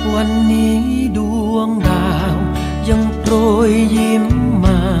วันนี้ดวงดาวยังโปรยยิ้มม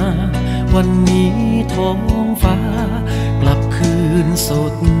าวันนี้ท้องฟ้ากลับคืนส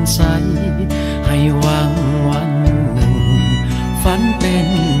ดใสให้หวังวันหนึ่งฝันเป็น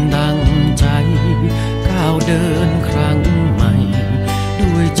ดังใจก้าวเดินครั้งใหม่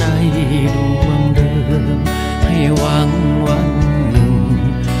ด้วยใจดวงเดิมให้หวังวันหนึ่ง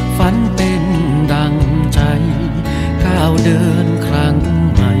ฝันเป็นดังใจก้าวเดินครั้ง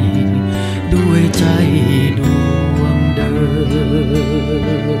ใหม่ด้วยใจดวงเดิม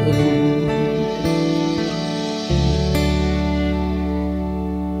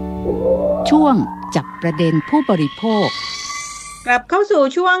ช่วงจับประเด็นผู้บริโภคกลับเข้าสู่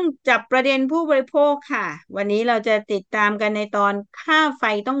ช่วงจับประเด็นผู้บริโภคค่ะวันนี้เราจะติดตามกันในตอนค่าไฟ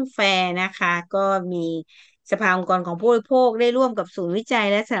ต้องแฟร์นะคะก็มีสภาองค์กรของผู้บริโภคได้ร่วมกับศูนย์วิจัย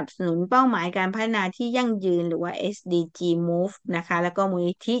และสนับสนุนเป้าหมายการพัฒนาที่ยั่งยืนหรือว่า SDG Move นะคะแล้วก็มูล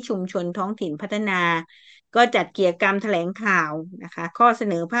นิธิชุมชนท้องถิ่นพัฒนาก็จัดกิจกรรมแถลงข่าวนะคะข้อเส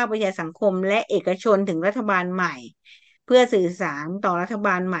นอภาคประชาสังคมและเอกชนถึงรัฐบาลใหม่เพื่อสื่อสารต่อรัฐบ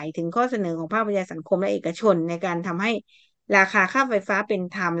าลใหม่ถึงข้อเสนอของภาคประชาสังคมและเอกชนในการทำให้ราคาค่าไฟฟ้าเป็น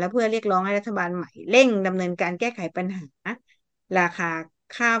ธรรมและเพื่อเรียกร้องให้รัฐบาลใหม่เร่งดำเนินการแก้ไขปัญหาราคา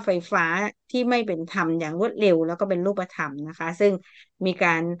ค่าไฟฟ้าที่ไม่เป็นธรรมอย่างรวดเร็วแล้วก็เป็นรูปธรรมนะคะซึ่งมีก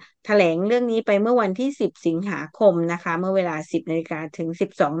ารแถลงเรื่องนี้ไปเมื่อวันที่10สิงหาคมนะคะเมื่อเวลา10 นาฬิกาถึง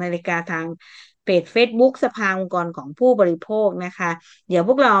 12 นาฬิกาทางเพจ Facebook สภาองค์กรของผู้บริโภคนะคะเดี๋ยวพ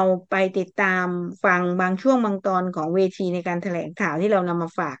วกเราไปติดตามฟังบางช่วงบางตอนของเวทีในการแถลงข่าวที่เรานำมา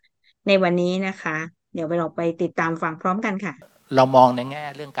ฝากในวันนี้นะคะเดี๋ยวเราไปติดตามฟังพร้อมกันค่ะเรามองในแง่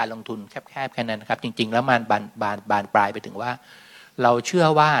เรื่องการลงทุนแคบๆแค่นั้นนะครับจริงๆแล้วมันบานปลายไปถึงว่าเราเชื่อ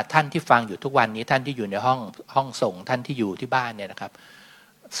ว่าท่านที่ฟังอยู่ทุกวันนี้ท่านที่อยู่ในห้องส่งท่านที่อยู่ที่บ้านเนี่ยนะครับ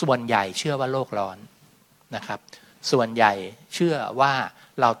ส่วนใหญ่เชื่อว่าโลกร้อนนะครับส่วนใหญ่เชื่อว่า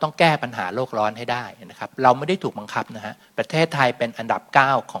เราต้องแก้ปัญหาโลกร้อนให้ได้นะครับเราไม่ได้ถูกบังคับนะฮะประเทศไทยเป็นอันดับ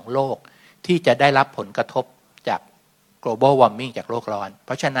9ของโลกที่จะได้รับผลกระทบจาก global warming จากโลกร้อนเพ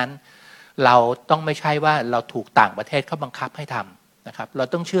ราะฉะนั้นเราต้องไม่ใช่ว่าเราถูกต่างประเทศเขาบังคับให้ทำนะครับเรา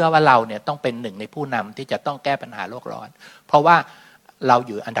ต้องเชื่อว่าเราเนี่ยต้องเป็นหนึ่งในผู้นำที่จะต้องแก้ปัญหาโลกร้อนเพราะว่าเราอ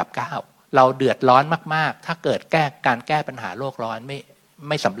ยู่อันดับ9เราเดือดร้อนมากๆถ้าเกิดการแก้ปัญหาโลกร้อน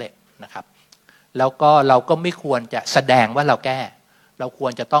ไม่สำเร็จนะครับแล้วก็เราก็ไม่ควรจะแสดงว่าเราแก้เราคว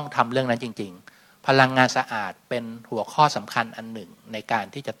รจะต้องทำเรื่องนั้นจริงๆพลังงานสะอาดเป็นหัวข้อสำคัญอันหนึ่งในการ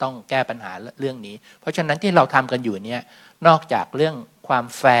ที่จะต้องแก้ปัญหาเรื่องนี้เพราะฉะนั้นที่เราทำกันอยู่เนี่ยนอกจากเรื่องความ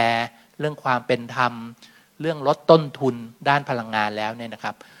แฟร์เรื่องความเป็นธรรมเรื่องลดต้นทุนด้านพลังงานแล้วเนี่ยนะค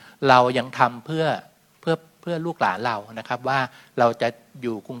รับเรายังทำเพื่อลูกหลานเรานะครับว่าเราจะอ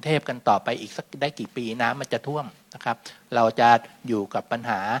ยู่กรุงเทพกันต่อไปอีกสักได้กี่ปีน้ำมันจะท่วมนะครับเราจะอยู่กับปัญ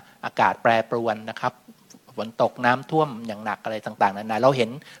หาอากาศแปรปรวนนะครับฝนตกน้ำท่วมอย่างหนักอะไรต่างๆนานาเราเห็น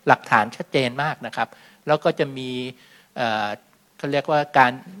หลักฐานชัดเจนมากนะครับแล้วก็จะมีเขาเรียกว่า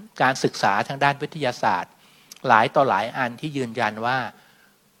การศึกษาทางด้านวิทยาศาสตร์หลายต่อหลายอันที่ยืนยันว่า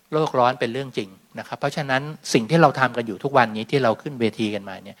โลกร้อนเป็นเรื่องจริงนะครับเพราะฉะนั้นสิ่งที่เราทำกันอยู่ทุกวันนี้ที่เราขึ้นเวทีกัน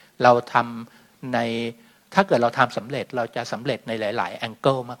มาเนี่ยเราทำในถ้าเกิดเราทำสำเร็จเราจะสำเร็จในหลายๆแองเ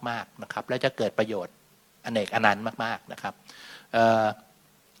กิลมากๆนะครับและจะเกิดประโยชน์อเนกอนันต์มากๆนะครับ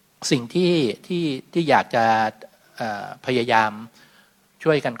สิ่งที่อยากจะพยายาม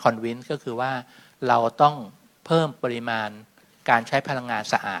ช่วยกันคอนวินส์ก็คือว่าเราต้องเพิ่มปริมาณการใช้พลังงาน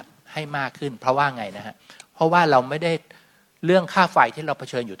สะอาดให้มากขึ้นเพราะว่าไงนะฮะเพราะว่าเราไม่ได้เรื่องค่าไฟที่เราเผ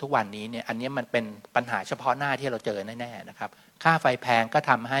ชิญอยู่ทุกวันนี้เนี่ยอันนี้มันเป็นปัญหาเฉพาะหน้าที่เราเจอแน่ๆนะครับค่าไฟแพงก็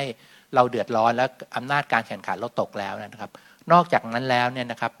ทำให้เราเดือดร้อนและอำนาจการแข่งขันลดตกแล้วนะครับนอกจากนั้นแล้วเนี่ย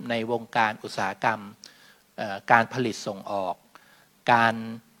นะครับในวงการอุตสาหกรรมการผลิตส่งออกการ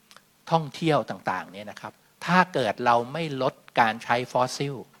ท่องเที่ยวต่างๆเนี่ยนะครับถ้าเกิดเราไม่ลดการใช้ฟอสซิ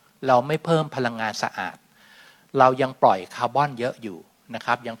ลเราไม่เพิ่มพลังงานสะอาดเรายังปล่อยคาร์บอนเยอะอยู่นะค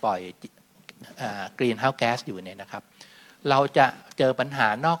รับยังปล่อยกรีนเฮาส์แก๊สอยู่เนี่ยนะครับเราจะเจอปัญหา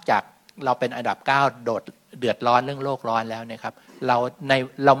นอกจากเราเป็นอันดับ9เดือดร้อนเรื่องโลกร้อนแล้วนะครับเร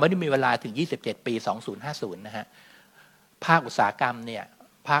าไม่ได้มีเวลาถึง27ปี2050นะฮะภาคอุตสาหกรรมเนี่ย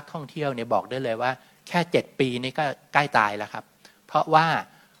ภาคท่องเที่ยวเนี่ยบอกได้เลยว่าแค่7ปีนี้ก็ใกล้ตายแล้วครับเพราะว่า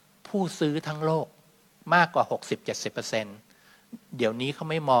ผู้ซื้อทั้งโลกมากกว่า 60-70% เดี๋ยวนี้เขา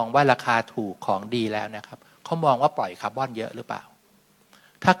ไม่มองว่าราคาถูกของดีแล้วนะครับเขามองว่าปล่อยคาร์บอนเยอะหรือเปล่า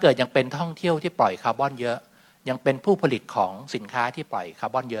ถ้าเกิดยังเป็นท่องเที่ยวที่ปล่อยคาร์บอนเยอะยังเป็นผู้ผลิตของสินค้าที่ปล่อยคา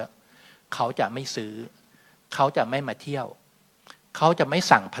ร์บอนเยอะเขาจะไม่ซื้อเขาจะไม่มาเที่ยวเขาจะไม่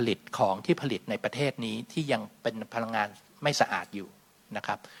สั่งผลิตของที่ผลิตในประเทศนี้ที่ยังเป็นพลังงานไม่สะอาดอยู่นะค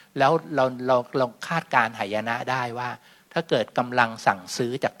รับแล้วเราคาดการณ์หายนะได้ว่าถ้าเกิดกำลังสั่งซื้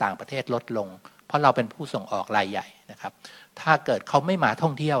อจากต่างประเทศลดลงเพราะเราเป็นผู้ส่งออกรายใหญ่นะครับถ้าเกิดเขาไม่มาท่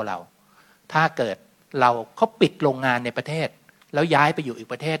องเที่ยวเราถ้าเกิดเขาปิดโรงงานในประเทศแล้วย้ายไปอยู่อีก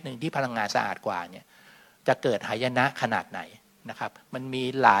ประเทศหนึ่งที่พลังงานสะอาดกว่าเนี่ยจะเกิดหายนะขนาดไหนนะครับมันมี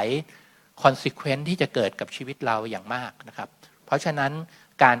หลายconsequence ที่จะเกิดกับชีวิตเราอย่างมากนะครับเพราะฉะนั้น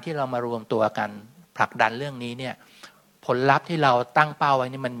การที่เรามารวมตัวกันผลักดันเรื่องนี้เนี่ยผลลัพธ์ที่เราตั้งเป้าไว้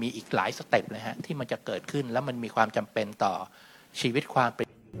นี่มันมีอีกหลายสเต็ปเลยฮะที่มันจะเกิดขึ้นแล้วมันมีความจำเป็นต่อชีวิตความเป็น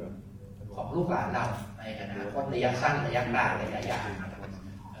ของลูกหลานเราในอนาคตระยะสั้นระยะกลางระยะยาว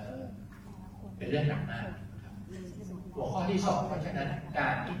เป็นเรื่องหนักมากหัวข้อที่2เพราะฉะนั้นกา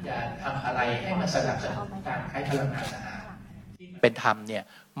รที่จะทำอะไรให้มันสนับสนุนการใช้พลังงานสะอาดเป็นธรรมเนี่ย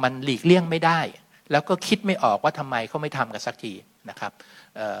มันหลีกเลี่ยงไม่ได้แล้วก็คิดไม่ออกว่าทำไมเขาไม่ทำกันสักทีนะครับ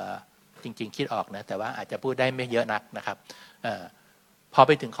จริงๆคิดออกนะแต่ว่าอาจจะพูดได้ไม่เยอะนักนะครับพอไ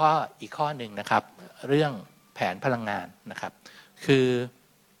ปถึงอีกข้อหนึ่งนะครับเรื่องแผนพลังงานนะครับคือ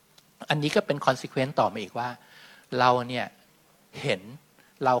อันนี้ก็เป็น consequence ต่อมาอีกว่าเราเนี่ยเห็น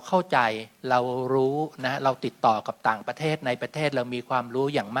เราเข้าใจเรารู้นะเราติดต่อกับต่างประเทศในประเทศเรามีความรู้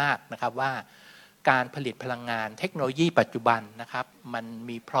อย่างมากนะครับว่าการผลิตพลังงานเทคโนโลยีปัจจุบันนะครับมัน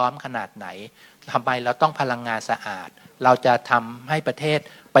มีพร้อมขนาดไหนทำไมเราต้องพลังงานสะอาดเราจะทำให้ประเทศ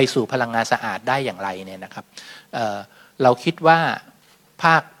ไปสู่พลังงานสะอาดได้อย่างไรเนี่ยนะครับเราคิดว่า ภ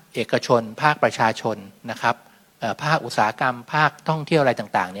าคเอกชนภาคประชาชนนะครับภาคอุตสาหกรรมภาคท่องเที่ยวอะไร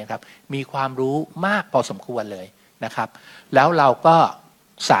ต่างๆเนี่ยครับมีความรู้มากพอสมควรเลยนะครับแล้วเราก็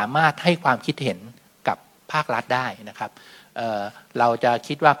สามารถให้ความคิดเห็นกับภาครัฐได้นะครับเราจะ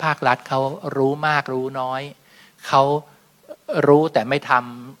คิดว่าภาครัฐเขารู้มากรู้น้อยเขารู้แต่ไม่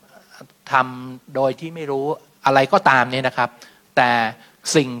ทำโดยที่ไม่รู้อะไรก็ตามเนี่ยนะครับแต่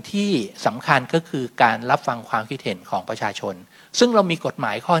สิ่งที่สำคัญก็คือการรับฟังความคิดเห็นของประชาชนซึ่งเรามีกฎหม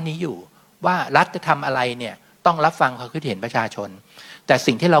ายข้อนี้อยู่ว่ารัฐจะทำอะไรเนี่ยต้องรับฟังความคิดเห็นประชาชนแต่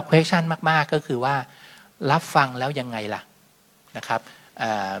สิ่งที่เรา question มากๆก็คือว่ารับฟังแล้วยังไงล่ะนะครับ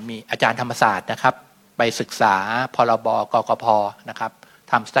มีอาจารย์ธรรมศาสตร์นะครับไปศึกษาพรบกกพนะครับ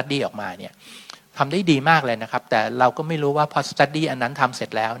ทำ study ออกมาเนี่ยทำได้ดีมากเลยนะครับแต่เราก็ไม่รู้ว่าพอ study อันนั้นทำเสร็จ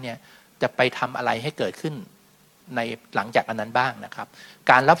แล้วเนี่ยจะไปทำอะไรให้เกิดขึ้นในหลังจากอันนั้นบ้างนะครับ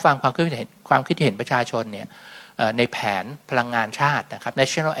การรับฟังความคิดเห็นประชาชนเนี่ยในแผนพลังงานชาตินะครับ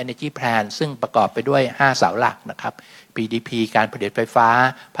National Energy Plan ซึ่งประกอบไปด้วย5เสาหลักนะครับ PDP การผลิตไฟฟ้า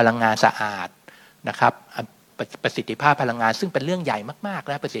พลังงานสะอาดนะครับประสิทธิภาพพลังงานซึ่งเป็นเรื่องใหญ่มากๆ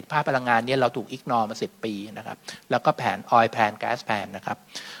และประสิทธิภาพพลังงานเนี่ยเราถูกอิกนอร์มา10 ปีนะครับแล้วก็แผน Oil Plan Gas Plan นะครับ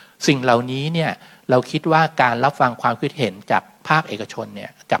สิ่งเหล่านี้เนี่ยเราคิดว่าการรับฟังความคิดเห็นจากภาคเอกชนเนี่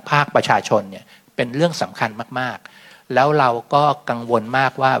ยจากภาคประชาชนเนี่ยเป็นเรื่องสำคัญมากๆแล้วเราก็กังวลมา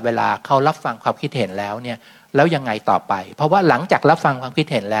กว่าเวลาเขารับฟังความคิดเห็นแล้วเนี่ยแล้วยังไงต่อไปเพราะว่าหลังจากรับฟังความคิด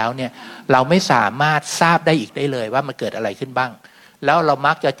เห็นแล้วเนี่ยเราไม่สามารถทราบได้อีกได้เลยว่ามันเกิดอะไรขึ้นบ้างแล้วเรา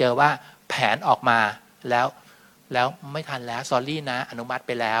มักจะเจอว่าแผนออกมาแล้วไม่ทันแล้ว sorry นะอนุมัติไ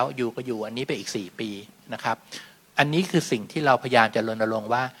ปแล้วอยู่ก็อยู่อันนี้ไปอีก4 ปีนะครับอันนี้คือสิ่งที่เราพยายามจะรณรงค์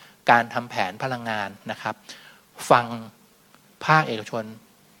ว่าการทำแผนพลังงานนะครับฟังภาคเอกชน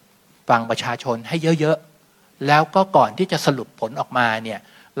ฟังประชาชนให้เยอะๆแล้วก็ก่อนที่จะสรุปผลออกมาเนี่ย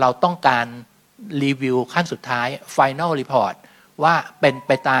เราต้องการรีวิวขั้นสุดท้าย Final Report ว่าเป็นไ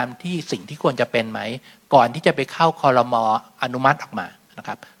ปตามที่สิ่งที่ควรจะเป็นไหมก่อนที่จะไปเข้าครม.อนุมัติออกมานะค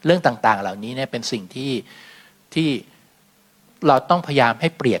รับเรื่องต่างๆเหล่านี้เนี่ยเป็นสิ่งที่เราต้องพยายามให้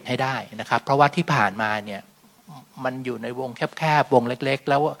เปลี่ยนให้ได้นะครับเพราะว่าที่ผ่านมาเนี่ยมันอยู่ในวงแคบๆวงเล็กๆ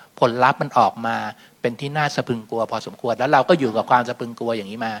แล้วผลลัพธ์มันออกมาเป็นที่น่าสะพรึงกลัวพอสมควรแล้วเราก็อยู่กับความสะพรึงกลัวอย่า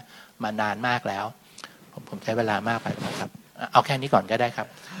งนี้มานานมากแล้วผมใช้เวลามากไปนะครับเอาแค่นี้ก่อนก็ได้ครับ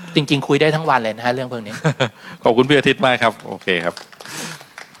จริงๆคุยได้ทั้งวันเลยนะฮะเรื่องพวกนี้ ขอบคุณพี่อาทิตย์มากครับโอเคครับ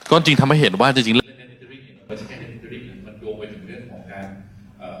ก็จริงทำให้เห็นว่าจริงๆเรื่อง net metering ไม่ใช่แค่ net metering มันโยงไปถึงเรื่องของการ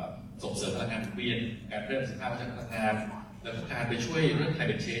ส่งเสริมพลังงานหมุนเวียนการเพิ่มประสิทธิภาพการใช้พลังงานแล้วก็การไปช่วยเรื่อง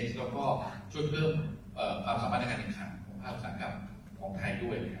climate change แล้วก็ช่วยเพิ่มความสามารถในการแข่งขันของภาคอุตสาหกรรมของไทยด้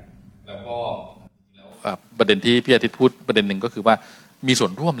วยนะครับแล้วก็ประเด็นที่พี่อาทิตย์พูดประเด็นหนึ่งก็คือว่ามีส่ว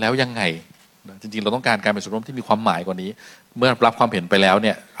นร่วมแล้วยังไงจริงๆเราต้องการการมีส่วนร่วมที่มีความหมายกว่านี้เมื่อรับความเห็นไปแล้วเ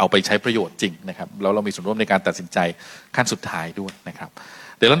นี่ยเอาไปใช้ประโยชน์จริงนะครับแล้วเรามีส่วนร่วมในการตัดสินใจขั้นสุดท้ายด้วยนะครับ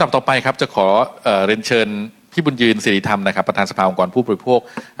เดี๋ยวลำดับต่อไปครับจะขอเรียนเชิญพี่บุญยืนสิริธรรมนะครับประธานสภาองค์กรผู้บริโภค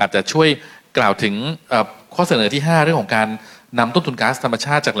อาจจะช่วยกล่าวถึงข้อเสนอที่5เรื่องของการนำต้นทุนก๊าซธรรมช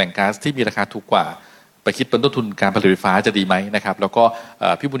าติจากแหล่งก๊าซที่มีราคาถูกกว่าไปคิดเป็นต้นทุนการผลิตไฟฟ้าจะดีไหมนะครับแล้วก็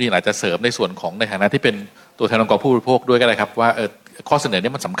พี่บุญยืนอาจจะเสริมในส่วนของในฐานะที่เป็นตัวแทนองค์กรผู้บริโภคด้วยก็ได้ครับว่าข้อเสนอ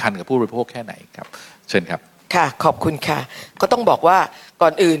นี้มันสำคัญกับผู้บริโภคแค่ไหนครับเชิญครับค่ะขอบคุณค่ะก็ต้องบอกว่าก่อ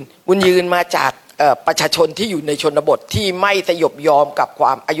นอื่นบุญยืนมาจากประชาชนที่อยู่ในชนบทที่ไม่สยบยอมกับคว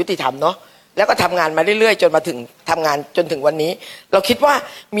ามอายุติธรรมเนาะแล้วก็ทำงานมาเรื่อยๆจนมาถึงทำงานจนถึงวันนี้เราคิดว่า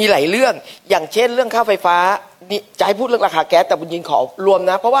มีหลายเรื่องอย่างเช่นเรื่องค่าไฟฟ้านี่จะให้พูดเรื่องราคาแก๊สแต่บุญยืนขอรวม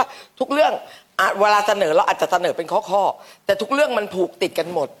นะเพราะว่าทุกเรื่องเวลาเสนอเราอาจจะเสนอเป็นข้อๆแต่ทุกเรื่องมันผูกติดกัน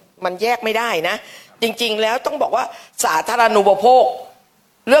หมดมันแยกไม่ได้นะจริงๆแล้วต้องบอกว่าสาธารณูปโภค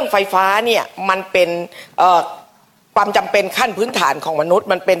เรื่องไฟฟ้าเนี่ยมันเป็นความจำเป็นขั้นพื้นฐานของมนุษย์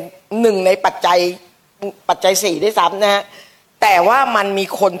มันเป็น1ในปัจจัย4ด้วยซ้ำนะฮะแต่ว่ามันมี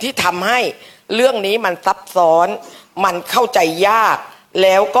คนที่ทำให้เรื่องนี้มันซับซ้อนมันเข้าใจยากแ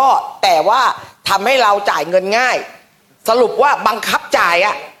ล้วก็แต่ว่าทำให้เราจ่ายเงินง่ายสรุปว่าบังคับจ่าย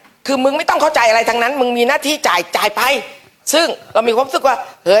อ่ะคือมึงไม่ต้องเข้าใจอะไรทั้งนั้นมึงมีหน้าที่จ่ายไปซึ่งเรามีความรู้สึกว่า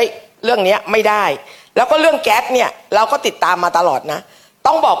เฮ้ยเรื่องนี้ไม่ได้แล้วก็เรื่องแก๊สเนี่ยเราก็ติดตามมาตลอดนะ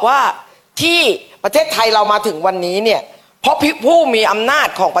ต้องบอกว่าที่ประเทศไทยเรามาถึงวันนี้เนี่ยเพราะผู้มีอำนาจ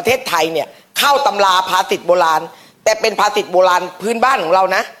ของประเทศไทยเนี่ยเข้าตำราภาษิตโบราณแต่เป็นภาษิตโบราณพื้นบ้านของเรา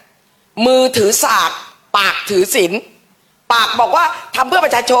นะมือถือสากปากถือศีลปากบอกว่าทำเพื่อป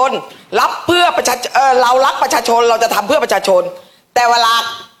ระชาชนรับเพื่อประชาเรารักประชาชนเราจะทำเพื่อประชาชนแต่เวลา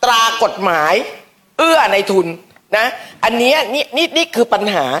ตรากฎหมายเอื้อในทุนนะอันนี้นี่คือปัญ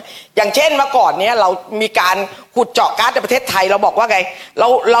หาอย่างเช่นเมื่อก่อนเนี้ยเรามีการขุดเจาะก๊าซในประเทศไทยเราบอกว่าไง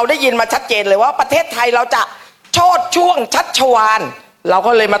เราได้ยินมาชัดเจนเลยว่าประเทศไทยเราจะโชติช่วงชัชวาลเรา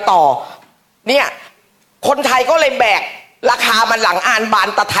ก็เลยมาต่อเนี่ยคนไทยก็เลยแบก ราคามันหลังอ่านบาน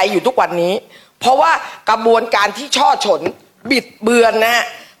ตะไทยอยู่ทุกวันนี้เพราะว่ากระบวนการที่ช่อฉนบิดเบือนนะฮะ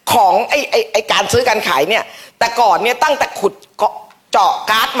ของไอการซื้อการขายเนี่ยแต่ก่อนเนี่ยตั้งแต่ขุดเจาะ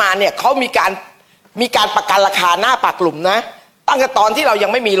ก๊าซมาเนี่ยเขามีการประกันราคาหน้าปากหลุมนะตั้งแต่ตอนที่เรายั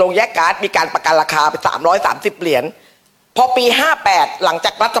งไม่มีโรงแยกก๊าซมีการประกันราคาไป330เหรียญพอปี58หลังจ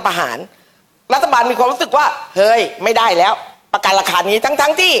ากรัฐประหารรัฐบาลมีความรู้สึกว่าเฮ้ยไม่ได้แล้วประกันราคานี้ทั้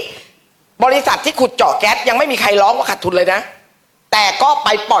งที่บริษัทที่ขุดเจาะแก๊สยังไม่มีใครร้องว่าขาดทุนเลยนะแต่ก็ไป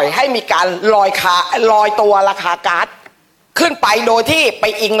ปล่อยให้มีการลอยตัวราคาก๊าซขึ้นไปโดยที่ไป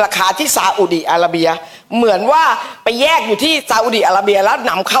อิงราคาที่ซาอุดิอาระเบียเหมือนว่าไปแยกอยู่ที่ซาอุดิอาระเบียแล้ว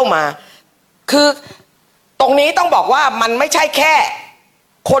นำเข้ามาคือตรงนี้ต้องบอกว่ามันไม่ใช่แค่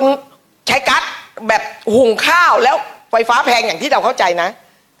คนใช้ก๊าซแบบหุงข้าวแล้วไฟฟ้าแพงอย่างที่เราเข้าใจนะ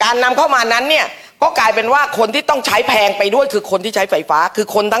การนำเข้ามานั้นเนี่ยก็กลายเป็นว่าคนที่ต้องใช้แพงไปด้วยคือคนที่ใช้ไฟฟ้าคือ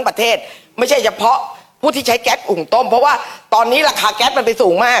คนทั้งประเทศไม่ใช่เฉพาะผู้ที่ใช้แก๊สหุงต้มเพราะว่าตอนนี้ราคาแก๊สมันไปสู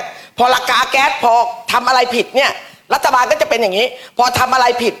งมากพอราคาแก๊สพอทำอะไรผิดเนี่ยรัฐบาลก็จะเป็นอย่างนี้พอทำอะไร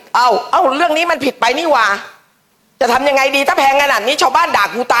ผิดเอ้าเรื่องนี้มันผิดไปนี่หว่าจะทำยังไงดีถ้าแพงขนาดนี้ชาวบ้านด่า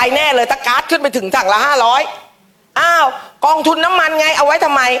กูตายแน่เลยถ้าก๊าซขึ้นไปถึงถังละ500กองทุนน้ำมันไงเอาไว้ท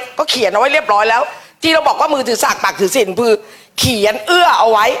ำไมก็เขียนเอาไว้เรียบร้อยแล้วที่เราบอกว่ามือถือสากปากถือศีลคือเขียนเอื้อเอา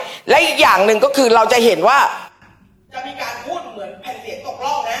ไว้และอีกอย่างหนึ่งก็คือเราจะเห็นว่าจะมีการพูดเหมือนแผ่นเสียงตก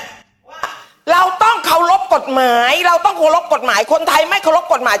ล่องนะว่าเราต้องเคารพกฎหมายเราต้องเคารพกฎหมายคนไทยไม่เคารพ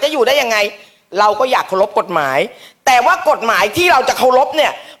กฎหมายจะอยู่ได้ยังไงเราก็อยากเคารพกฎหมายแต่ว่ากฎหมายที่เราจะเคารพเนี่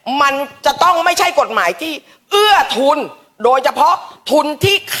ยมันจะต้องไม่ใช่กฎหมายที่เอื้อทุนโดยเฉพาะทุน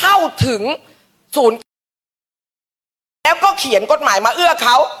ที่เข้าถึงศูนย์แล้วก็เขียนกฎหมายมาเอื้อเข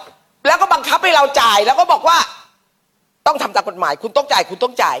าแล้วก็บังคับให้เราจ่ายแล้วก็บอกว่าต้องทำตามกฎหมายคุณต้องจ่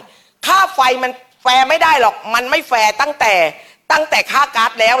ายค่าไฟมันแฟร์ไม่ได้หรอกมันไม่แฟร์ตั้งแต่ค่าก๊า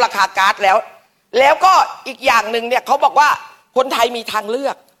ซแล้วราคาก๊าซแล้วก็อีกอย่างหนึ่งเนี่ยเขาบอกว่าคนไทยมีทางเลื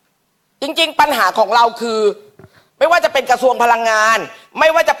อกจริงๆปัญหาของเราคือไม่ว่าจะเป็นกระทรวงพลังงานไม่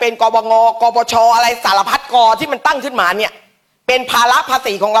ว่าจะเป็นกบง.กปช.อะไรสารพัดกที่มันตั้งขึ้นมาเนี่ยเป็นภาระภา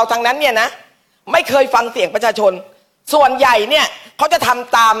ษีของเราทั้งนั้นเนี่ยนะไม่เคยฟังเสียงประชาชนส่วนใหญ่เนี่ยเขาจะท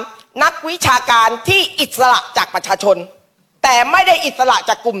ำตามนักวิชาการที่อิสระจากประชาชนแต่ไม่ได้อิสระ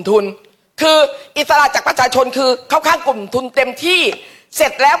จากกลุ่มทุนคืออิสระจากประชาชนคือเข้าข้างกลุ่มทุนเต็มที่เสร็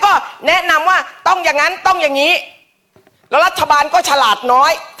จแล้วก็แนะนำว่าต้องอย่างนั้นต้องอย่างนี้แล้วรัฐบาลก็ฉลาดน้อ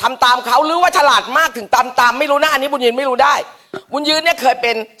ยทำตามเขาหรือว่าฉลาดมากถึงตามไม่รู้นะอันนี้บุญยืนไม่รู้ได้บุญยืนเนี่ยเคยเ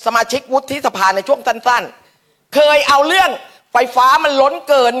ป็นสมาชิกวุฒิสภาในช่วงสั้นๆเคยเอาเรื่องไฟฟ้ามันล้น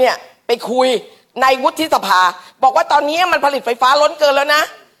เกินเนี่ยไปคุยในวุฒิสภาบอกว่าตอนนี้มันผลิตไฟฟ้าล้นเกินแล้วนะ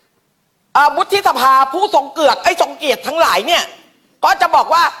วุฒิสภาผู้ทรงเกียรติทั้งหลายเนี่ยก็จะบอก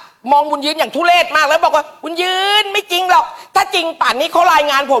ว่ามองบุญยืนอย่างทุเรศมากแล้วบอกว่าบุญยืนไม่จริงหรอกถ้าจริงป่านนี้เขาราย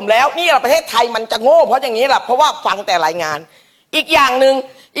งานผมแล้วนี่ประเทศไทยมันจะโง่เพราะอย่างนี้แหละเพราะว่าฟังแต่รายงานอีกอย่างหนึ่ง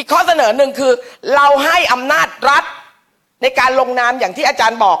อีกข้อเสนอหนึ่งคือเราให้อำนาจรัฐในการลงนามอย่างที่อาจา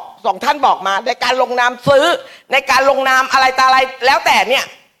รย์บอก2ท่านบอกมาในการลงนามซื้อในการลงนามอะไรต่ออะไรแล้วแต่เนี่ย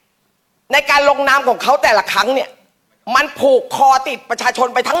ในการลงนามของเขาแต่ละครั้งเนี่ยมันผูกคอติดประชาชน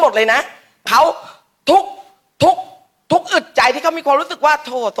ไปทั้งหมดเลยนะเขาทุกอึดใจที่เขามีความรู้สึกว่าโ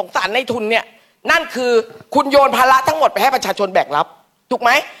ธ่สงสารในทุนเนี่ยนั่นคือคุณโยนภาระทั้งหมดไปให้ประชาชนแบกรับถูกไห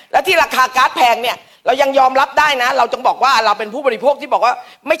มและที่ราคาก๊าซแพงเนี่ยเรายังยอมรับได้นะเราจึงบอกว่าเราเป็นผู้บริโภคที่บอกว่า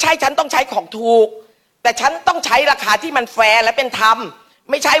ไม่ใช่ฉันต้องใช้ของถูกแต่ฉันต้องใช้ราคาที่มันแฟร์และเป็นธรรม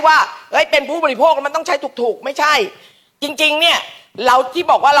ไม่ใช่ว่าเฮ้ยเป็นผู้บริโภคมันต้องใช้ถูกๆไม่ใช่จริงๆเนี่ยเราที่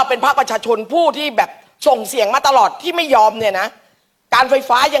บอกว่าเราเป็นภาคประชาชนผู้ที่แบบส่งเสียงมาตลอดที่ไม่ยอมเนี่ยนะการไฟ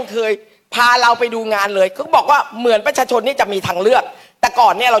ฟ้ายังเคยพาเราไปดูงานเลยเขาบอกว่าเหมือนประชาชนนี่จะมีทางเลือกแต่ก่อ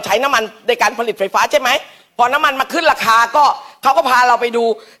นเนี่ยเราใช้น้ำมันในการผลิตไฟฟ้าใช่ไหมพอน้ำมันมาขึ้นราคาก็เขาก็พาเราไปดู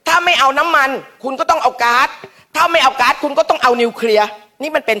ถ้าไม่เอาน้ำมันคุณก็ต้องเอาก๊าซถ้าไม่เอาก๊าซคุณก็ต้องเอานิวเคลียร์นี่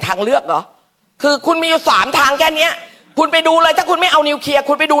มันเป็นทางเลือกเหรอคือคุณมีอยู่3ทางแค่นี้คุณไปดูเลยถ้าคุณไม่เอานิวเคลียร์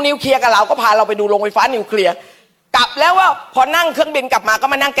คุณไปดูนิวเคลียร์กับเราก็พาเราไปดูโรงไฟฟ้านิวเคลียร์กลับแล้วว่าพอนั่งเครื่องบินกลับมาก็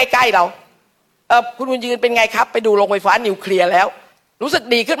มานั่งใกล้ๆเราคุณบุญยืนเป็นไงครับไปดูโรงไฟฟ้านิวเคลียร์แล้วรู้สึก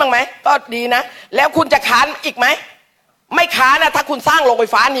ดีขึ้นบ้างไหมก็ดีนะแล้วคุณจะค้านอีกไหมไม่ค้านนะถ้าคุณสร้างโรงไฟ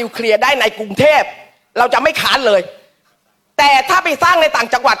ฟ้านิวเคลียร์ได้ในกรุงเทพเราจะไม่ค้านเลยแต่ถ้าไปสร้างในต่าง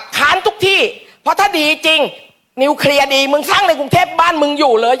จังหวัดค้านทุกที่เพราะถ้าดีจริงนิวเคลียร์ดีมึงสร้างในกรุงเทพบ้านมึงอ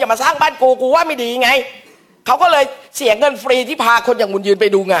ยู่เลยอย่ามาสร้างบ้านกูว่าไม่ดีไงเขาก็เลยเสียเงินฟรีที่พาคนอย่างบุญยืนไป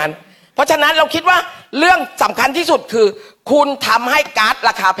ดูงานเพราะฉะนั้นเราคิดว่าเรื่องสำคัญที่สุดคือคุณทำให้ก๊าซร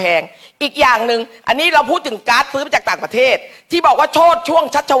าคาแพงอีกอย่างหนึ่งอันนี้เราพูดถึงก๊าซซื้อมาจากต่างประเทศที่บอกว่าโชติช่วง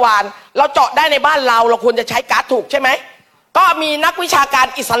ชัชวาลเราเจาะได้ในบ้านเราควรจะใช้ก๊าซถูกใช่ไหมก็มีนักวิชาการ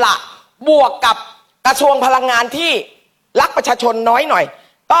อิสระบวกกับกระทรวงพลังงานที่รักประชาชนน้อยหน่อย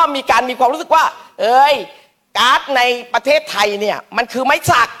ก็มีความรู้สึกว่า ก๊าซในประเทศไทยเนี่ยมันคือไม้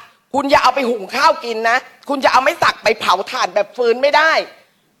สักคุณอย่าเอาไปหุงข้าวกินนะคุณจะเอาไม้สักไปเผาถ่านแบบฟืนไม่ได้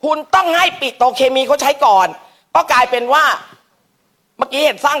คุณต้องให้ปิโตรเคมีเขาใช้ก่อนก็กลายเป็นว่าเมื่อกี้เ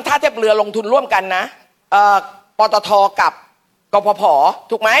ห็นสร้างท่าเทียบเรือลงทุนร่วมกันนะปตท.กับกฟผ.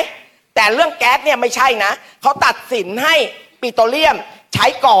ถูกไหมแต่เรื่องแก๊สเนี่ยไม่ใช่นะเขาตัดสินให้ปิโตรเลียมใช้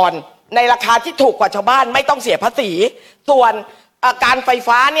ก่อนในราคาที่ถูกกว่าชาวบ้านไม่ต้องเสียภาษีส่วนการไฟ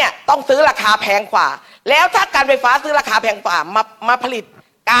ฟ้าเนี่ยต้องซื้อราคาแพงกว่าแล้วถ้าการไฟฟ้าซื้อราคาแพงกว่ามาผลิต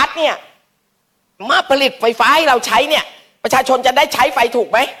ก๊าซเนี่ยมาผลิตไฟฟ้าให้เราใช้เนี่ยประชาชนจะได้ใช้ไฟถูก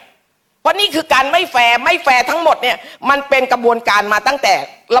ไหมเพราะนี่คือการไม่แฟร์ทั้งหมดเนี่ยมันเป็นกระบวนการมาตั้งแต่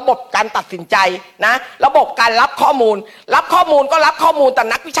ระบบการตัดสินใจนะระบบการรับข้อมูลก็รับข้อมูลแต่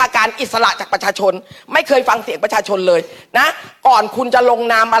นักวิชาการอิสระจากประชาชนไม่เคยฟังเสียงประชาชนเลยนะก่อนคุณจะลง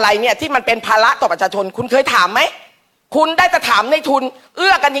นามอะไรเนี่ยที่มันเป็นภาระต่อประชาชนคุณเคยถามไหมคุณได้แต่ถามในทุนเ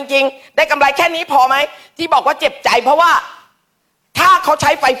อื้อกันจริงๆได้กำไรแค่นี้พอไหมที่บอกว่าเจ็บใจเพราะว่าถ้าเขาใ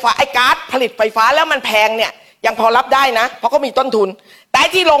ช้ไฟฟ้าไอ้ก๊าซผลิตไฟฟ้าแล้วมันแพงเนี่ยยังพอรับได้นะเพราะเขามีต้นทุนแต่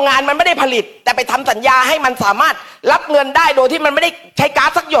ที่โรงงานมันไม่ได้ผลิตแต่ไปทำสัญญาให้มันสามารถรับเงินได้โดยที่มันไม่ได้ใช้ก๊าซ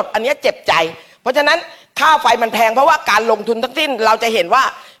สักหยดอันนี้เจ็บใจเพราะฉะนั้นค่าไฟมันแพงเพราะว่าการลงทุนทั้งสิ้นเราจะเห็นว่า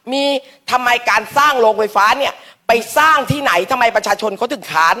มีทำไมการสร้างโรงไฟฟ้าเนี่ยไปสร้างที่ไหนทำไมประชาชนเขาถึง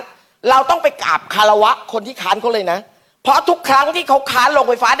ค้านเราต้องไปกราบคารวะคนที่ค้านเขาเลยนะเพราะทุกครั้งที่เขาค้านโรง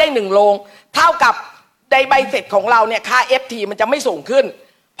ไฟฟ้าได้1โรงเท่ากับในใบเสร็จของเราเนี่ยค่า FT มันจะไม่สูงขึ้น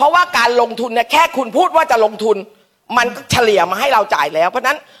เพราะว่าการลงทุนเนี่ยแค่คุณพูดว่าจะลงทุนมันก็เฉลี่ยมาให้เราจ่ายแล้วเพราะ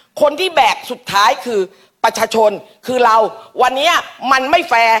นั้นคนที่แบกสุดท้ายคือประชาชนคือเราวันนี้มันไม่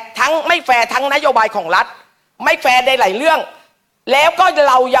แฟร์ทั้งนโยบายของรัฐไม่แฟร์ในหลายเรื่องแล้วก็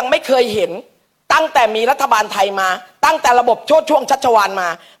เรายังไม่เคยเห็นตั้งแต่มีรัฐบาลไทยมาตั้งแต่ระบบโชติช่วงชัชวาลมา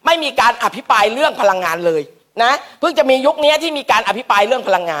ไม่มีการอภิปรายเรื่องพลังงานเลยนะเพิ่งจะมียุคนี้ที่มีการอภิปรายเรื่องพ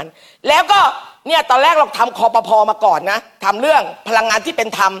ลังงานแล้วก็เนี่ยตอนแรกเราทำคปภ.มาก่อนนะทำเรื่องพลังงานที่เป็น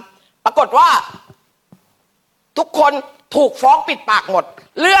ธรรมปรากฏว่าทุกคนถูกฟ้องปิดปากหมด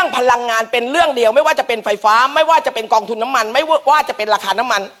เรื่องพลังงานเป็นเรื่องเดียวไม่ว่าจะเป็นไฟฟ้าไม่ว่าจะเป็นกองทุนน้ำมันไม่ว่าจะเป็นราคาน้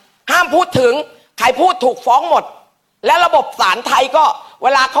ำมันห้ามพูดถึงใครพูดถูกฟ้องหมดและระบบศาลไทยก็เว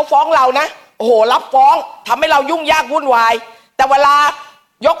ลาเขาฟ้องเรานะโอ้โหรับฟ้องทำให้เรายุ่งยากวุ่นวายแต่เวลา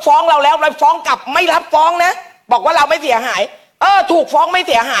ยกฟ้องเราแล้วเราฟ้องกลับไม่รับฟ้องนะบอกว่าเราไม่เสียหายถูกฟ้องไม่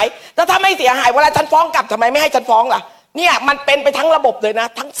เสียหายแล้วถ้าไม่เสียหายเวลาฉันฟ้องกลับทำไมไม่ให้ฉันฟ้องล่ะเนี่ยมันเป็นไปทั้งระบบเลยนะ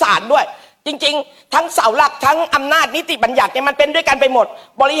ทั้งศาลด้วยจริงๆทั้งเสาหลักทั้งอำนาจนิติบัญญัติเนี่ยมันเป็นด้วยกันไปหมด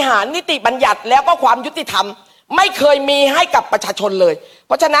บริหารนิติบัญญัติแล้วก็ความยุติธรรมไม่เคยมีให้กับประชาชนเลยเ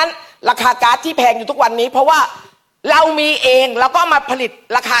พราะฉะนั้นราคาก๊าซที่แพงอยู่ทุกวันนี้เพราะว่าเรามีเองแล้วก็มาผลิต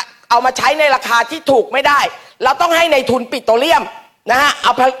ราคาเอามาใช้ในราคาที่ถูกไม่ได้เราต้องให้ในทุนปิโตรเลียมนะฮะเอ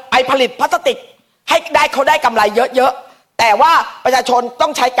าไปผลิตพลาสติกให้ได้เขาได้กำไรเยอะๆแต่ว่าประชาชนต้อ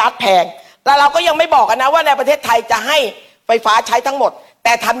งใช้ก๊าซแพงแต่เราก็ยังไม่บอกนะว่าในประเทศไทยจะให้ไฟฟ้าใช้ทั้งหมดแ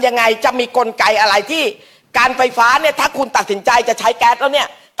ต่ทำยังไงจะมีกลไกอะไรที่การไฟฟ้าเนี่ยถ้าคุณตัดสินใจจะใช้แก๊สแล้วเนี่ย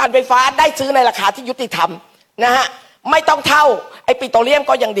การไฟฟ้าได้ซื้อในราคาที่ยุติธรรมนะฮะไม่ต้องเท่าไอ้ปิโตรเลียม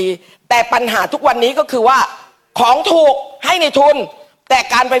ก็ยังดีแต่ปัญหาทุกวันนี้ก็คือว่าของถูกให้ในทุนแต่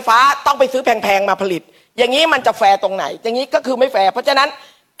การไฟฟ้าต้องไปซื้อแพงๆมาผลิตอย่างนี้มันจะแฟร์ตรงไหนอย่างนี้ก็คือไม่แฟร์เพราะฉะนั้น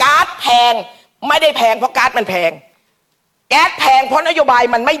ก๊าซแพงไม่ได้แพงเพราะก๊าซมันแพงแก๊สแพงเพราะนโยบาย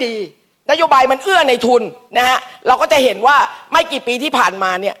มันไม่ดีนโยบายมันเอื้อในทุนนะฮะเราก็จะเห็นว่าไม่กี่ปีที่ผ่านม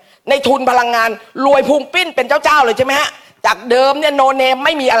าเนี่ยในทุนพลังงานรวยพุงปิ้นเป็นเจ้าเลยใช่ไหมฮะจากเดิมเนี่ยโนเนมไ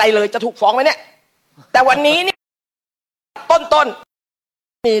ม่มีอะไรเลยจะถูกฟ้องไหมเนี่ยแต่วันนี้เนี่ยต้น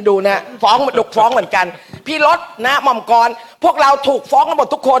นี่ดูนะฟ้องเหมือนกันพี่รถนะหม่อมกรพวกเราถูกฟ้องกันหมด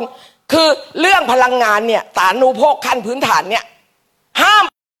ทุกคนคือเรื่องพลังงานเนี่ยสาธารณูปโภคขั้นพื้นฐานเนี่ยห้าม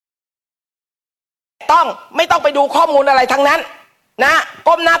ไม่ต้องไปดูข้อมูลอะไรทั้งนั้นนะ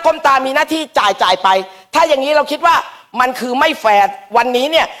ก้มหน้าก้มตามีหน้าที่จ่ายไปถ้าอย่างนี้เราคิดว่ามันคือไม่แฟร์วันนี้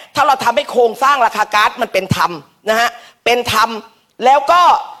เนี่ยถ้าเราทำให้โครงสร้างราคาก๊าซมันเป็นธรรมนะฮะเป็นธรรมแล้วก็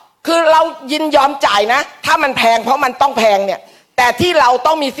คือเรายินยอมจ่ายนะถ้ามันแพงเพราะมันต้องแพงเนี่ยแต่ที่เรา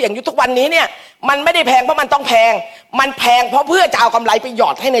ต้องมีเสียงอยู่ทุกวันนี้เนี่ยมันไม่ได้แพงเพราะมันต้องแพงมันแพงเพราะเพื่อจะเอากำไรไปหยอ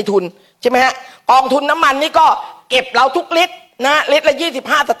ดให้ในทุนใช่ไหมฮะกองทุนน้ำมันนี่ก็เก็บเราทุกลิตรนะลิตรละ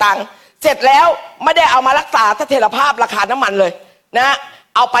25 สตางค์เสร็จแล้วไม่ได้เอามารักษาเสถียรภาพราคาน้ำมันเลยนะ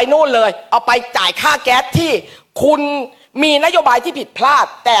เอาไปนู่นเลยเอาไปจ่ายค่าแก๊สที่คุณมีนโยบายที่ผิดพลาด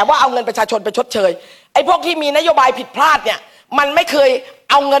แต่ว่าเอาเงินประชาชนไปชดเชยไอ้พวกที่มีนโยบายผิดพลาดเนี่ยมันไม่เคย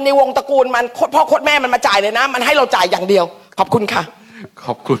เอาเงินในวงตระกูลมันพ่อโคตรแม่มันมาจ่ายเลยนะมันให้เราจ่ายอย่างเดียวขอบคุณค่ะข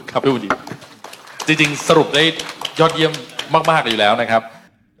อบคุณครับพี่บุญดีจริงๆสรุปได้ยอดเยี่ยมมากๆอยู่แล้วนะครับ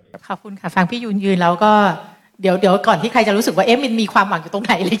ขอบคุณค่ะฟังพี่ยืนแล้วก็ เดี๋ยวก่อนที่ใครจะรู้สึกว่ามันมีความหวังอยู่ตรงไ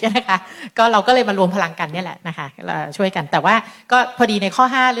หนเลยนะคะก็เราก็เลยมารวมพลังกันเนี่ยแหละนะคะช่วยกันแต่ว่าก็พอดีในข้อ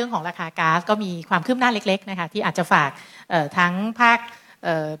5เรื่องของราคาก๊าซก็มีความคืบหน้าเล็กๆนะคะที่อาจจะฝากทั้งภาค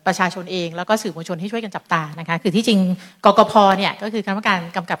ประชาชนเองแล้วก็สื่อมวลชนให้ช่วยกันจับตานะคะคือที่จริงกกพเนี่ยก็คือคณะกรรมการ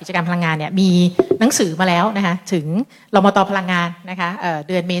กำกับกิจการพลังงานเนี่ยมีหนังสือมาแล้วนะคะถึงรมต.พลังงานนะคะเ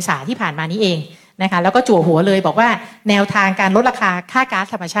ดือนเมษาที่ผ่านมานี้เองนะคะแล้วก็จั่วหัวเลยบอกว่าแนวทางการลดราคาค่าก๊าซ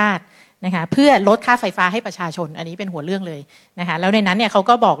ธรรมชาตินะคะเพื่อลดค่าไฟฟ้าให้ประชาชนอันนี้เป็นหัวเรื่องเลยนะคะแล้วในนั้นเนี่ยเขา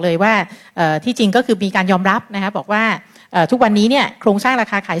ก็บอกเลยว่าที่จริงก็คือมีการยอมรับนะคะบอกว่าทุกวันนี้เนี่ยโครงสร้างรา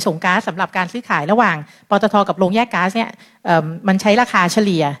คาขายส่งก๊าซสำหรับการซื้อขายระหว่างปตท.กับโรงแยกก๊าซเนี่ยมันใช้ราคาเฉ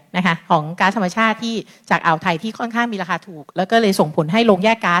ลี่ยนะคะของก๊าซธรรมชาติที่จากอ่าวไทยที่ค่อนข้างมีราคาถูกแล้วก็เลยส่งผลให้โรงแย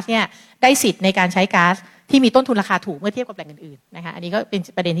กก๊าซเนี่ยได้สิทธิ์ในการใช้ก๊าซที่มีต้นทุนราคาถูกเมื่อเทียบกับแหล่งอื่นๆนะคะอันนี้ก็เป็น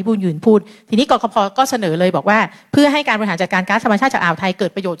ประเด็นที่ผู้ยืนพูดทีนี้กกพ.ก็เสนอเลยบอกว่าเพื่อให้การบริหารจัดการก๊าซธรรมชาติจากอ่าวไทยเกิ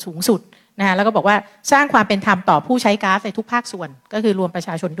ดประโยชน์สูงสุดนะคะแล้วก็บอกว่าสร้างความเป็นธรรมต่อผู้ใช้ก๊าซในทุกภาคส่วนก็คือรวมประช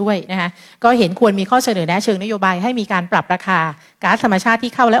าชนด้วยนะคะก็เห็นควรมีข้อเสนอแนะเชิงนโยบายให้มีการปรับราคาก๊าซธรรมชาติ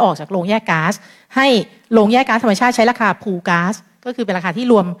ที่เข้าและออกจากโรงแยกก๊าซให้โรงแยกก๊าซธรรมชาติใช้ราคาพูลก๊าซก็คือเป็นราคาที่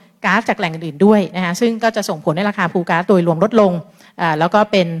รวมก๊าซจากแหล่งอื่นๆด้วยนะคะซึ่งก็จะส่งผลให้ราคาพูลก๊าซโดยรวมลดลงแล้วก็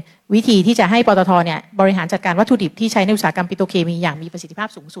เป็นวิธีที่จะให้ปตทเนี่ยบริหารจัดการวัตถุดิบที่ใช้ในอุตสาหกรรมปิโตรเคมีอย่างมีประสิทธิภาพ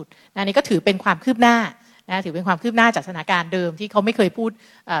สูงสุดอันนี้ก็ถือเป็นความคืบหน้าถือเป็นความคืบหน้าจากสถานการณ์เดิมที่เขาไม่เคยพูด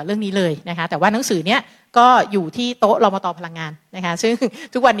เรื่องนี้เลยนะคะแต่ว่าหนังสือเนี้ยก็อยู่ที่โต๊ะรมต.พลังงานนะคะซึ่ง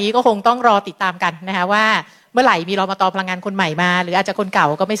ทุกวันนี้ก็คงต้องรอติดตามกันนะคะว่าเมื่อไหร่มีรมต.พลังงานคนใหม่มาหรืออาจจะคนเก่า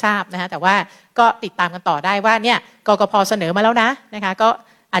ก็ไม่ทราบนะคะแต่ว่าก็ติดตามกันต่อได้ว่าเนี่ยกกพ.เสนอมาแล้วนะคะก็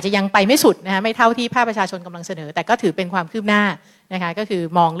อาจจะยังไปไม่สุดนะคะไม่เท่าที่ภาคประชาชนกำลังเสนอแต่ก็ถือเป็นความคืบหน้านะคะก็คือ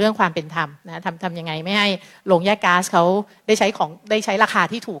มองเรื่องความเป็นธรรมนะทำยังไงไม่ให้โรงแยกก๊าซเขาได้ใช้ราคา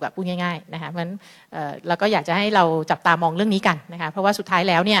ที่ถูกพูดง่ายๆนะคะเพราะฉะนั้นเราก็อยากจะให้เราจับตามองเรื่องนี้กันนะคะเพราะว่าสุดท้าย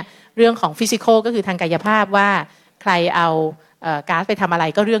แล้วเนี่ยเรื่องของฟิสิกอลก็คือทางกายภาพว่าใครเอาก๊าซไปทำอะไร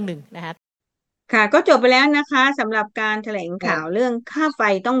ก็เรื่องหนึ่งนะคะค่ะก็จบไปแล้วนะคะสำหรับการแถลงข่าวเรื่องค่าไฟ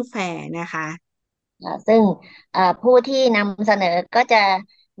ต้องแฟร์นะคะซึ่งผู้ที่นำเสนอก็จะ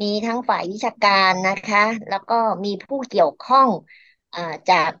มีทั้งฝ่ายวิชาการนะคะแล้วก็มีผู้เกี่ยวข้อง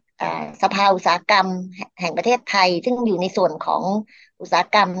จากสภาอุตสาหกรรมแห่งประเทศไทยซึ่งอยู่ในส่วนของอุตสาห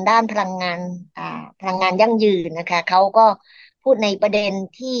กรรมด้านพลังงานยั่งยืนนะคะเขาก็พูดในประเด็น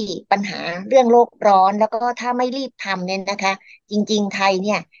ที่ปัญหาเรื่องโลกร้อนแล้วก็ถ้าไม่รีบทำเนี่ยนะคะจริงๆไทยเ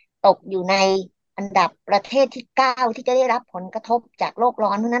นี่ยตกอยู่ในอันดับประเทศที่9ที่จะได้รับผลกระทบจากโลกร้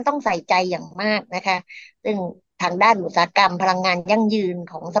อนเพราะนั้นต้องใส่ใจอย่างมากนะคะซึ่งทางด้านอุตสาหกรรมพลังงานยั่งยืน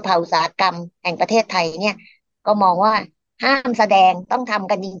ของสภาอุตสาหกรรมแห่งประเทศไทยเนี่ยก็มองว่าห้ามแสดงต้องท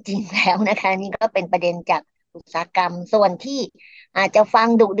ำกันจริงๆแล้วนะคะนี่ก็เป็นประเด็นจากอุตสาหกรรมส่วนที่อาจจะฟัง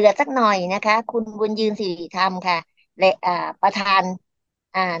ดุเดือดสักหน่อยนะคะคุณบุญยืนสิริธรรมค่ะและประธาน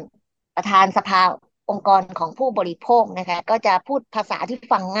ประธานสภาองค์กรของผู้บริโภคนะคะก็จะพูดภาษาที่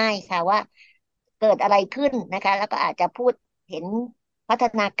ฟังง่ายค่ะว่าเกิดอะไรขึ้นนะคะแล้วก็อาจจะพูดเห็นพัฒ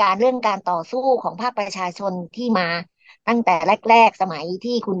นาการเรื่องการต่อสู้ของภาคประชาชนที่มาตั้งแต่แรกๆสมัย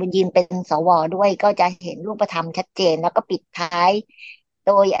ที่คุณบุญยืนเป็นสวด้วยก็จะเห็นรูปธรรมชัดเจนแล้วก็ปิดท้ายโ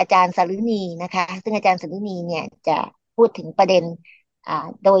ดยอาจารย์สฤนีนะคะซึ่งอาจารย์สฤนีเนี่ยจะพูดถึงประเด็น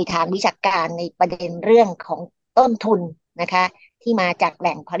โดยทางวิชาการในประเด็นเรื่องของต้นทุนนะคะที่มาจากแห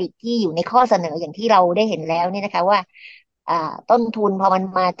ล่งผลิตที่อยู่ในข้อเสนออย่างที่เราได้เห็นแล้วเนี่ยนะคะว่าต้นทุนพอมัน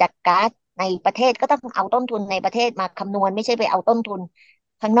มาจากก๊าซในประเทศก็ต้องเอาต้นทุนในประเทศมาคำนวณไม่ใช่ไปเอาต้นทุน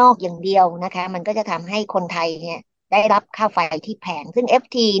ข้างนอกอย่างเดียวนะคะมันก็จะทำให้คนไทยเนี่ยได้รับค่าไฟที่แพงซึ่ง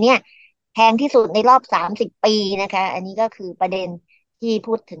FT เนี่ยแพงที่สุดในรอบ30 ปีนะคะอันนี้ก็คือประเด็นที่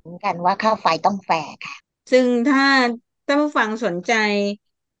พูดถึงกันว่าค่าไฟต้องแฟร์ค่ะซึ่งถ้าท่านผู้ฟังสนใจ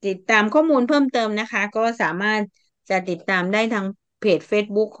ติดตามข้อมูลเพิ่มเติมนะคะก็สามารถจะติดตามได้ทางเพจ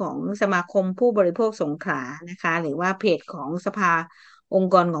Facebook ของสมาคมผู้บริโภคสงขลานะคะหรือว่าเพจของสภาอง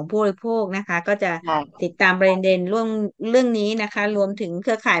ค์กรของผู้บริโภคนะคะก็จะติดตามประเด็นเรื่องนี้นะคะรวมถึงเค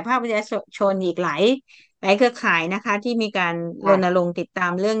รือข่ายภาคประชาชนอีกหลายเครือข่ายนะคะที่มีการรณรงค์ติดตา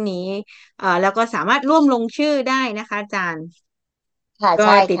มเรื่องนี้แล้วก็สามารถร่วมลงชื่อได้นะคะอาจารย์ก็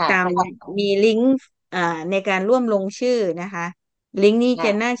ติดตามมีลิงก์ในการร่วมลงชื่อนะคะลิงก์นี้จ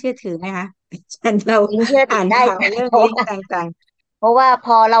ะน่าเชื่อถือไหมคะเราอ่านข่าวเรื่องลิงก์ต่างๆเพราะว่าพ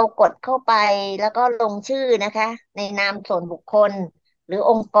อเรากดเข้าไปแล้วก็ลงชื่อนะคะในนามส่วนบุคคลหรือ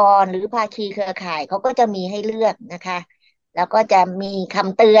องค์กรหรือภาคีเครือข่ายเขาก็จะมีให้เลือกนะคะแล้วก็จะมีค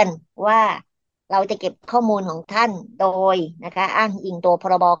ำเตือนว่าเราจะเก็บข้อมูลของท่านโดยนะคะอ้างอิงตัวพ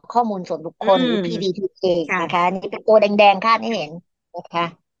รบข้อมูลส่วนบุคคลหรือ PDPA นะคะนี่เป็นตัวแดงๆคาดให้เห็นนะคะ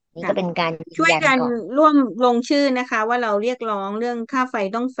นี่ก็เป็นการช่วยกันร่วมลงชื่อนะคะว่าเราเรียกร้องเรื่องค่าไฟ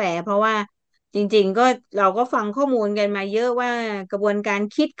ต้องแฟร์เพราะว่าจริงๆก็เราก็ฟังข้อมูลกันมาเยอะว่ากระบวนการ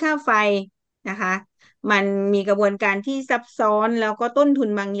คิดค่าไฟนะคะ มันมีกระบวนการที่ซับซ้อนแล้วก็ต้นทุน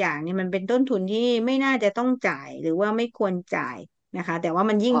บางอย่างเนี่ยมันเป็นต้นทุนที่ไม่น่าจะต้องจ่ายหรือว่าไม่ควรจ่ายนะคะแต่ว่า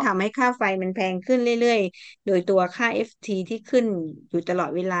มันยิ่งทำให้ค่าไฟมันแพงขึ้นเรื่อยๆโดยตัวค่า FT ที่ขึ้นอยู่ตลอ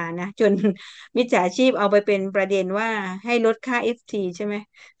ดเวลานะจนมิจฉาชีพเอาไปเป็นประเด็นว่าให้ลดค่า FT ใช่ไหม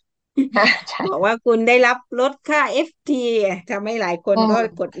บอกว่าคุณได้รับลดค่า FT ทำให้หลายคนก็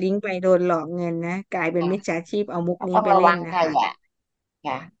กดลิงก์ไปโดนหลอกเงินนะกลายเป็นมิจฉาชีพเอามุกนี้ไปเล่นนะ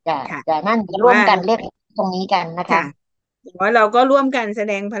คะจะนั่นจะร่วมกันเรียกตรงนี้กันนะคะว่าเราก็ร่วมกันแส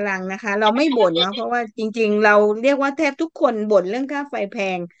ดงพลังนะคะเราไม่บ่นเนาะเพราะว่าจริงๆเราเรียกว่าแทบทุกคนบ่นเรื่องค่าไฟแพ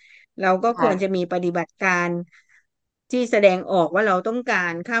งเราก็ควรจะมีปฏิบัติการที่แสดงออกว่าเราต้องกา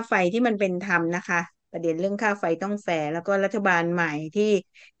รค่าไฟที่มันเป็นธรรมนะคะประเด็นเรื่องค่าไฟต้องแฟร์แล้วก็รัฐบาลใหม่ที่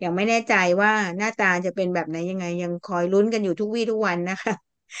ยังไม่แน่ใจว่าหน้าตาจะเป็นแบบไหนยังไงยังคอยลุ้นกันอยู่ทุกวี่ทุกวันนะคะ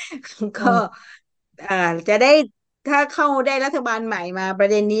ก็จะได้ถ้าเข้าได้รัฐบาลใหม่มาประ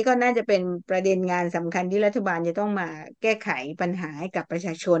เด็นนี้ก็น่าจะเป็นประเด็นงานสำคัญที่รัฐบาลจะต้องมาแก้ไขปัญหาให้กับประช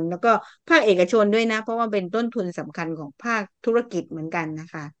าชนแล้วก็ภาคเอกชนด้วยนะเพราะว่าเป็นต้นทุนสำคัญของภาคธุรกิจเหมือนกันนะ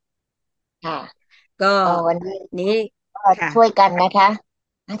คะค่ะก็วันนี้ช่วยกันนะคะ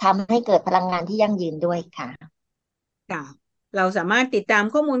ทำให้เกิดพลังงานที่ยั่งยืนด้วยค่ะเราสามารถติดตาม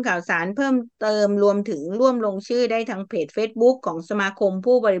ข้อมูลข่าวสารเพิ่มเติมรวมถึงร่วมลงชื่อได้ทางเพจ Facebook ของสมาคม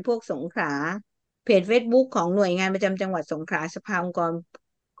ผู้บริโภคสงขลาเพจ Facebook ของหน่วยงานประจำจังหวัดสงขลาสภาองค์กร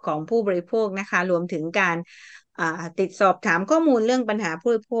ของผู้บริโภคนะคะรวมถึงการติดสอบถามข้อมูลเรื่องปัญหาผู้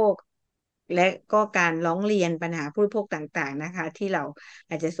บริโภคและก็การร้องเรียนปัญหาผู้บริโภคต่างๆนะคะที่เรา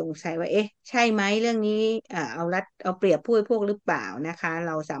อาจจะสงสัยว่าใช่ไหมเรื่องนี้เอาเปรียบผู้บริโภคหรือเปล่านะคะเ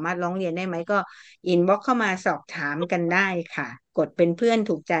ราสามารถร้องเรียนได้ไหมก็อินบ็อกซ์เข้ามาสอบถามกันได้ค่ะกดเป็นเพื่อน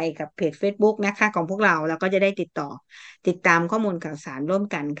ถูกใจกับเพจ Facebook นะคะของพวกเราแล้วก็จะได้ติดตามข้อมูลข่าวสารร่วม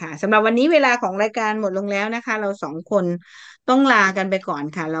กันค่ะสำหรับวันนี้เวลาของรายการหมดลงแล้วนะคะเราสองคนต้องลากันไปก่อน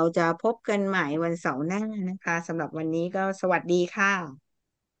ค่ะเราจะพบกันใหม่วันเสาร์หน้านะคะสำหรับวันนี้ก็สวัสดีค่ะ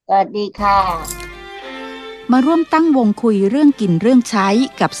สวัสดีค่ะมาร่วมตั้งวงคุยเรื่องกินเรื่องใช้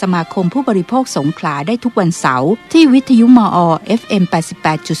กับสมาคมผู้บริโภคสงขลาได้ทุกวันเสาร์ที่วิทยุมอ FM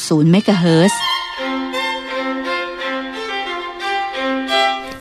 88.0 MHz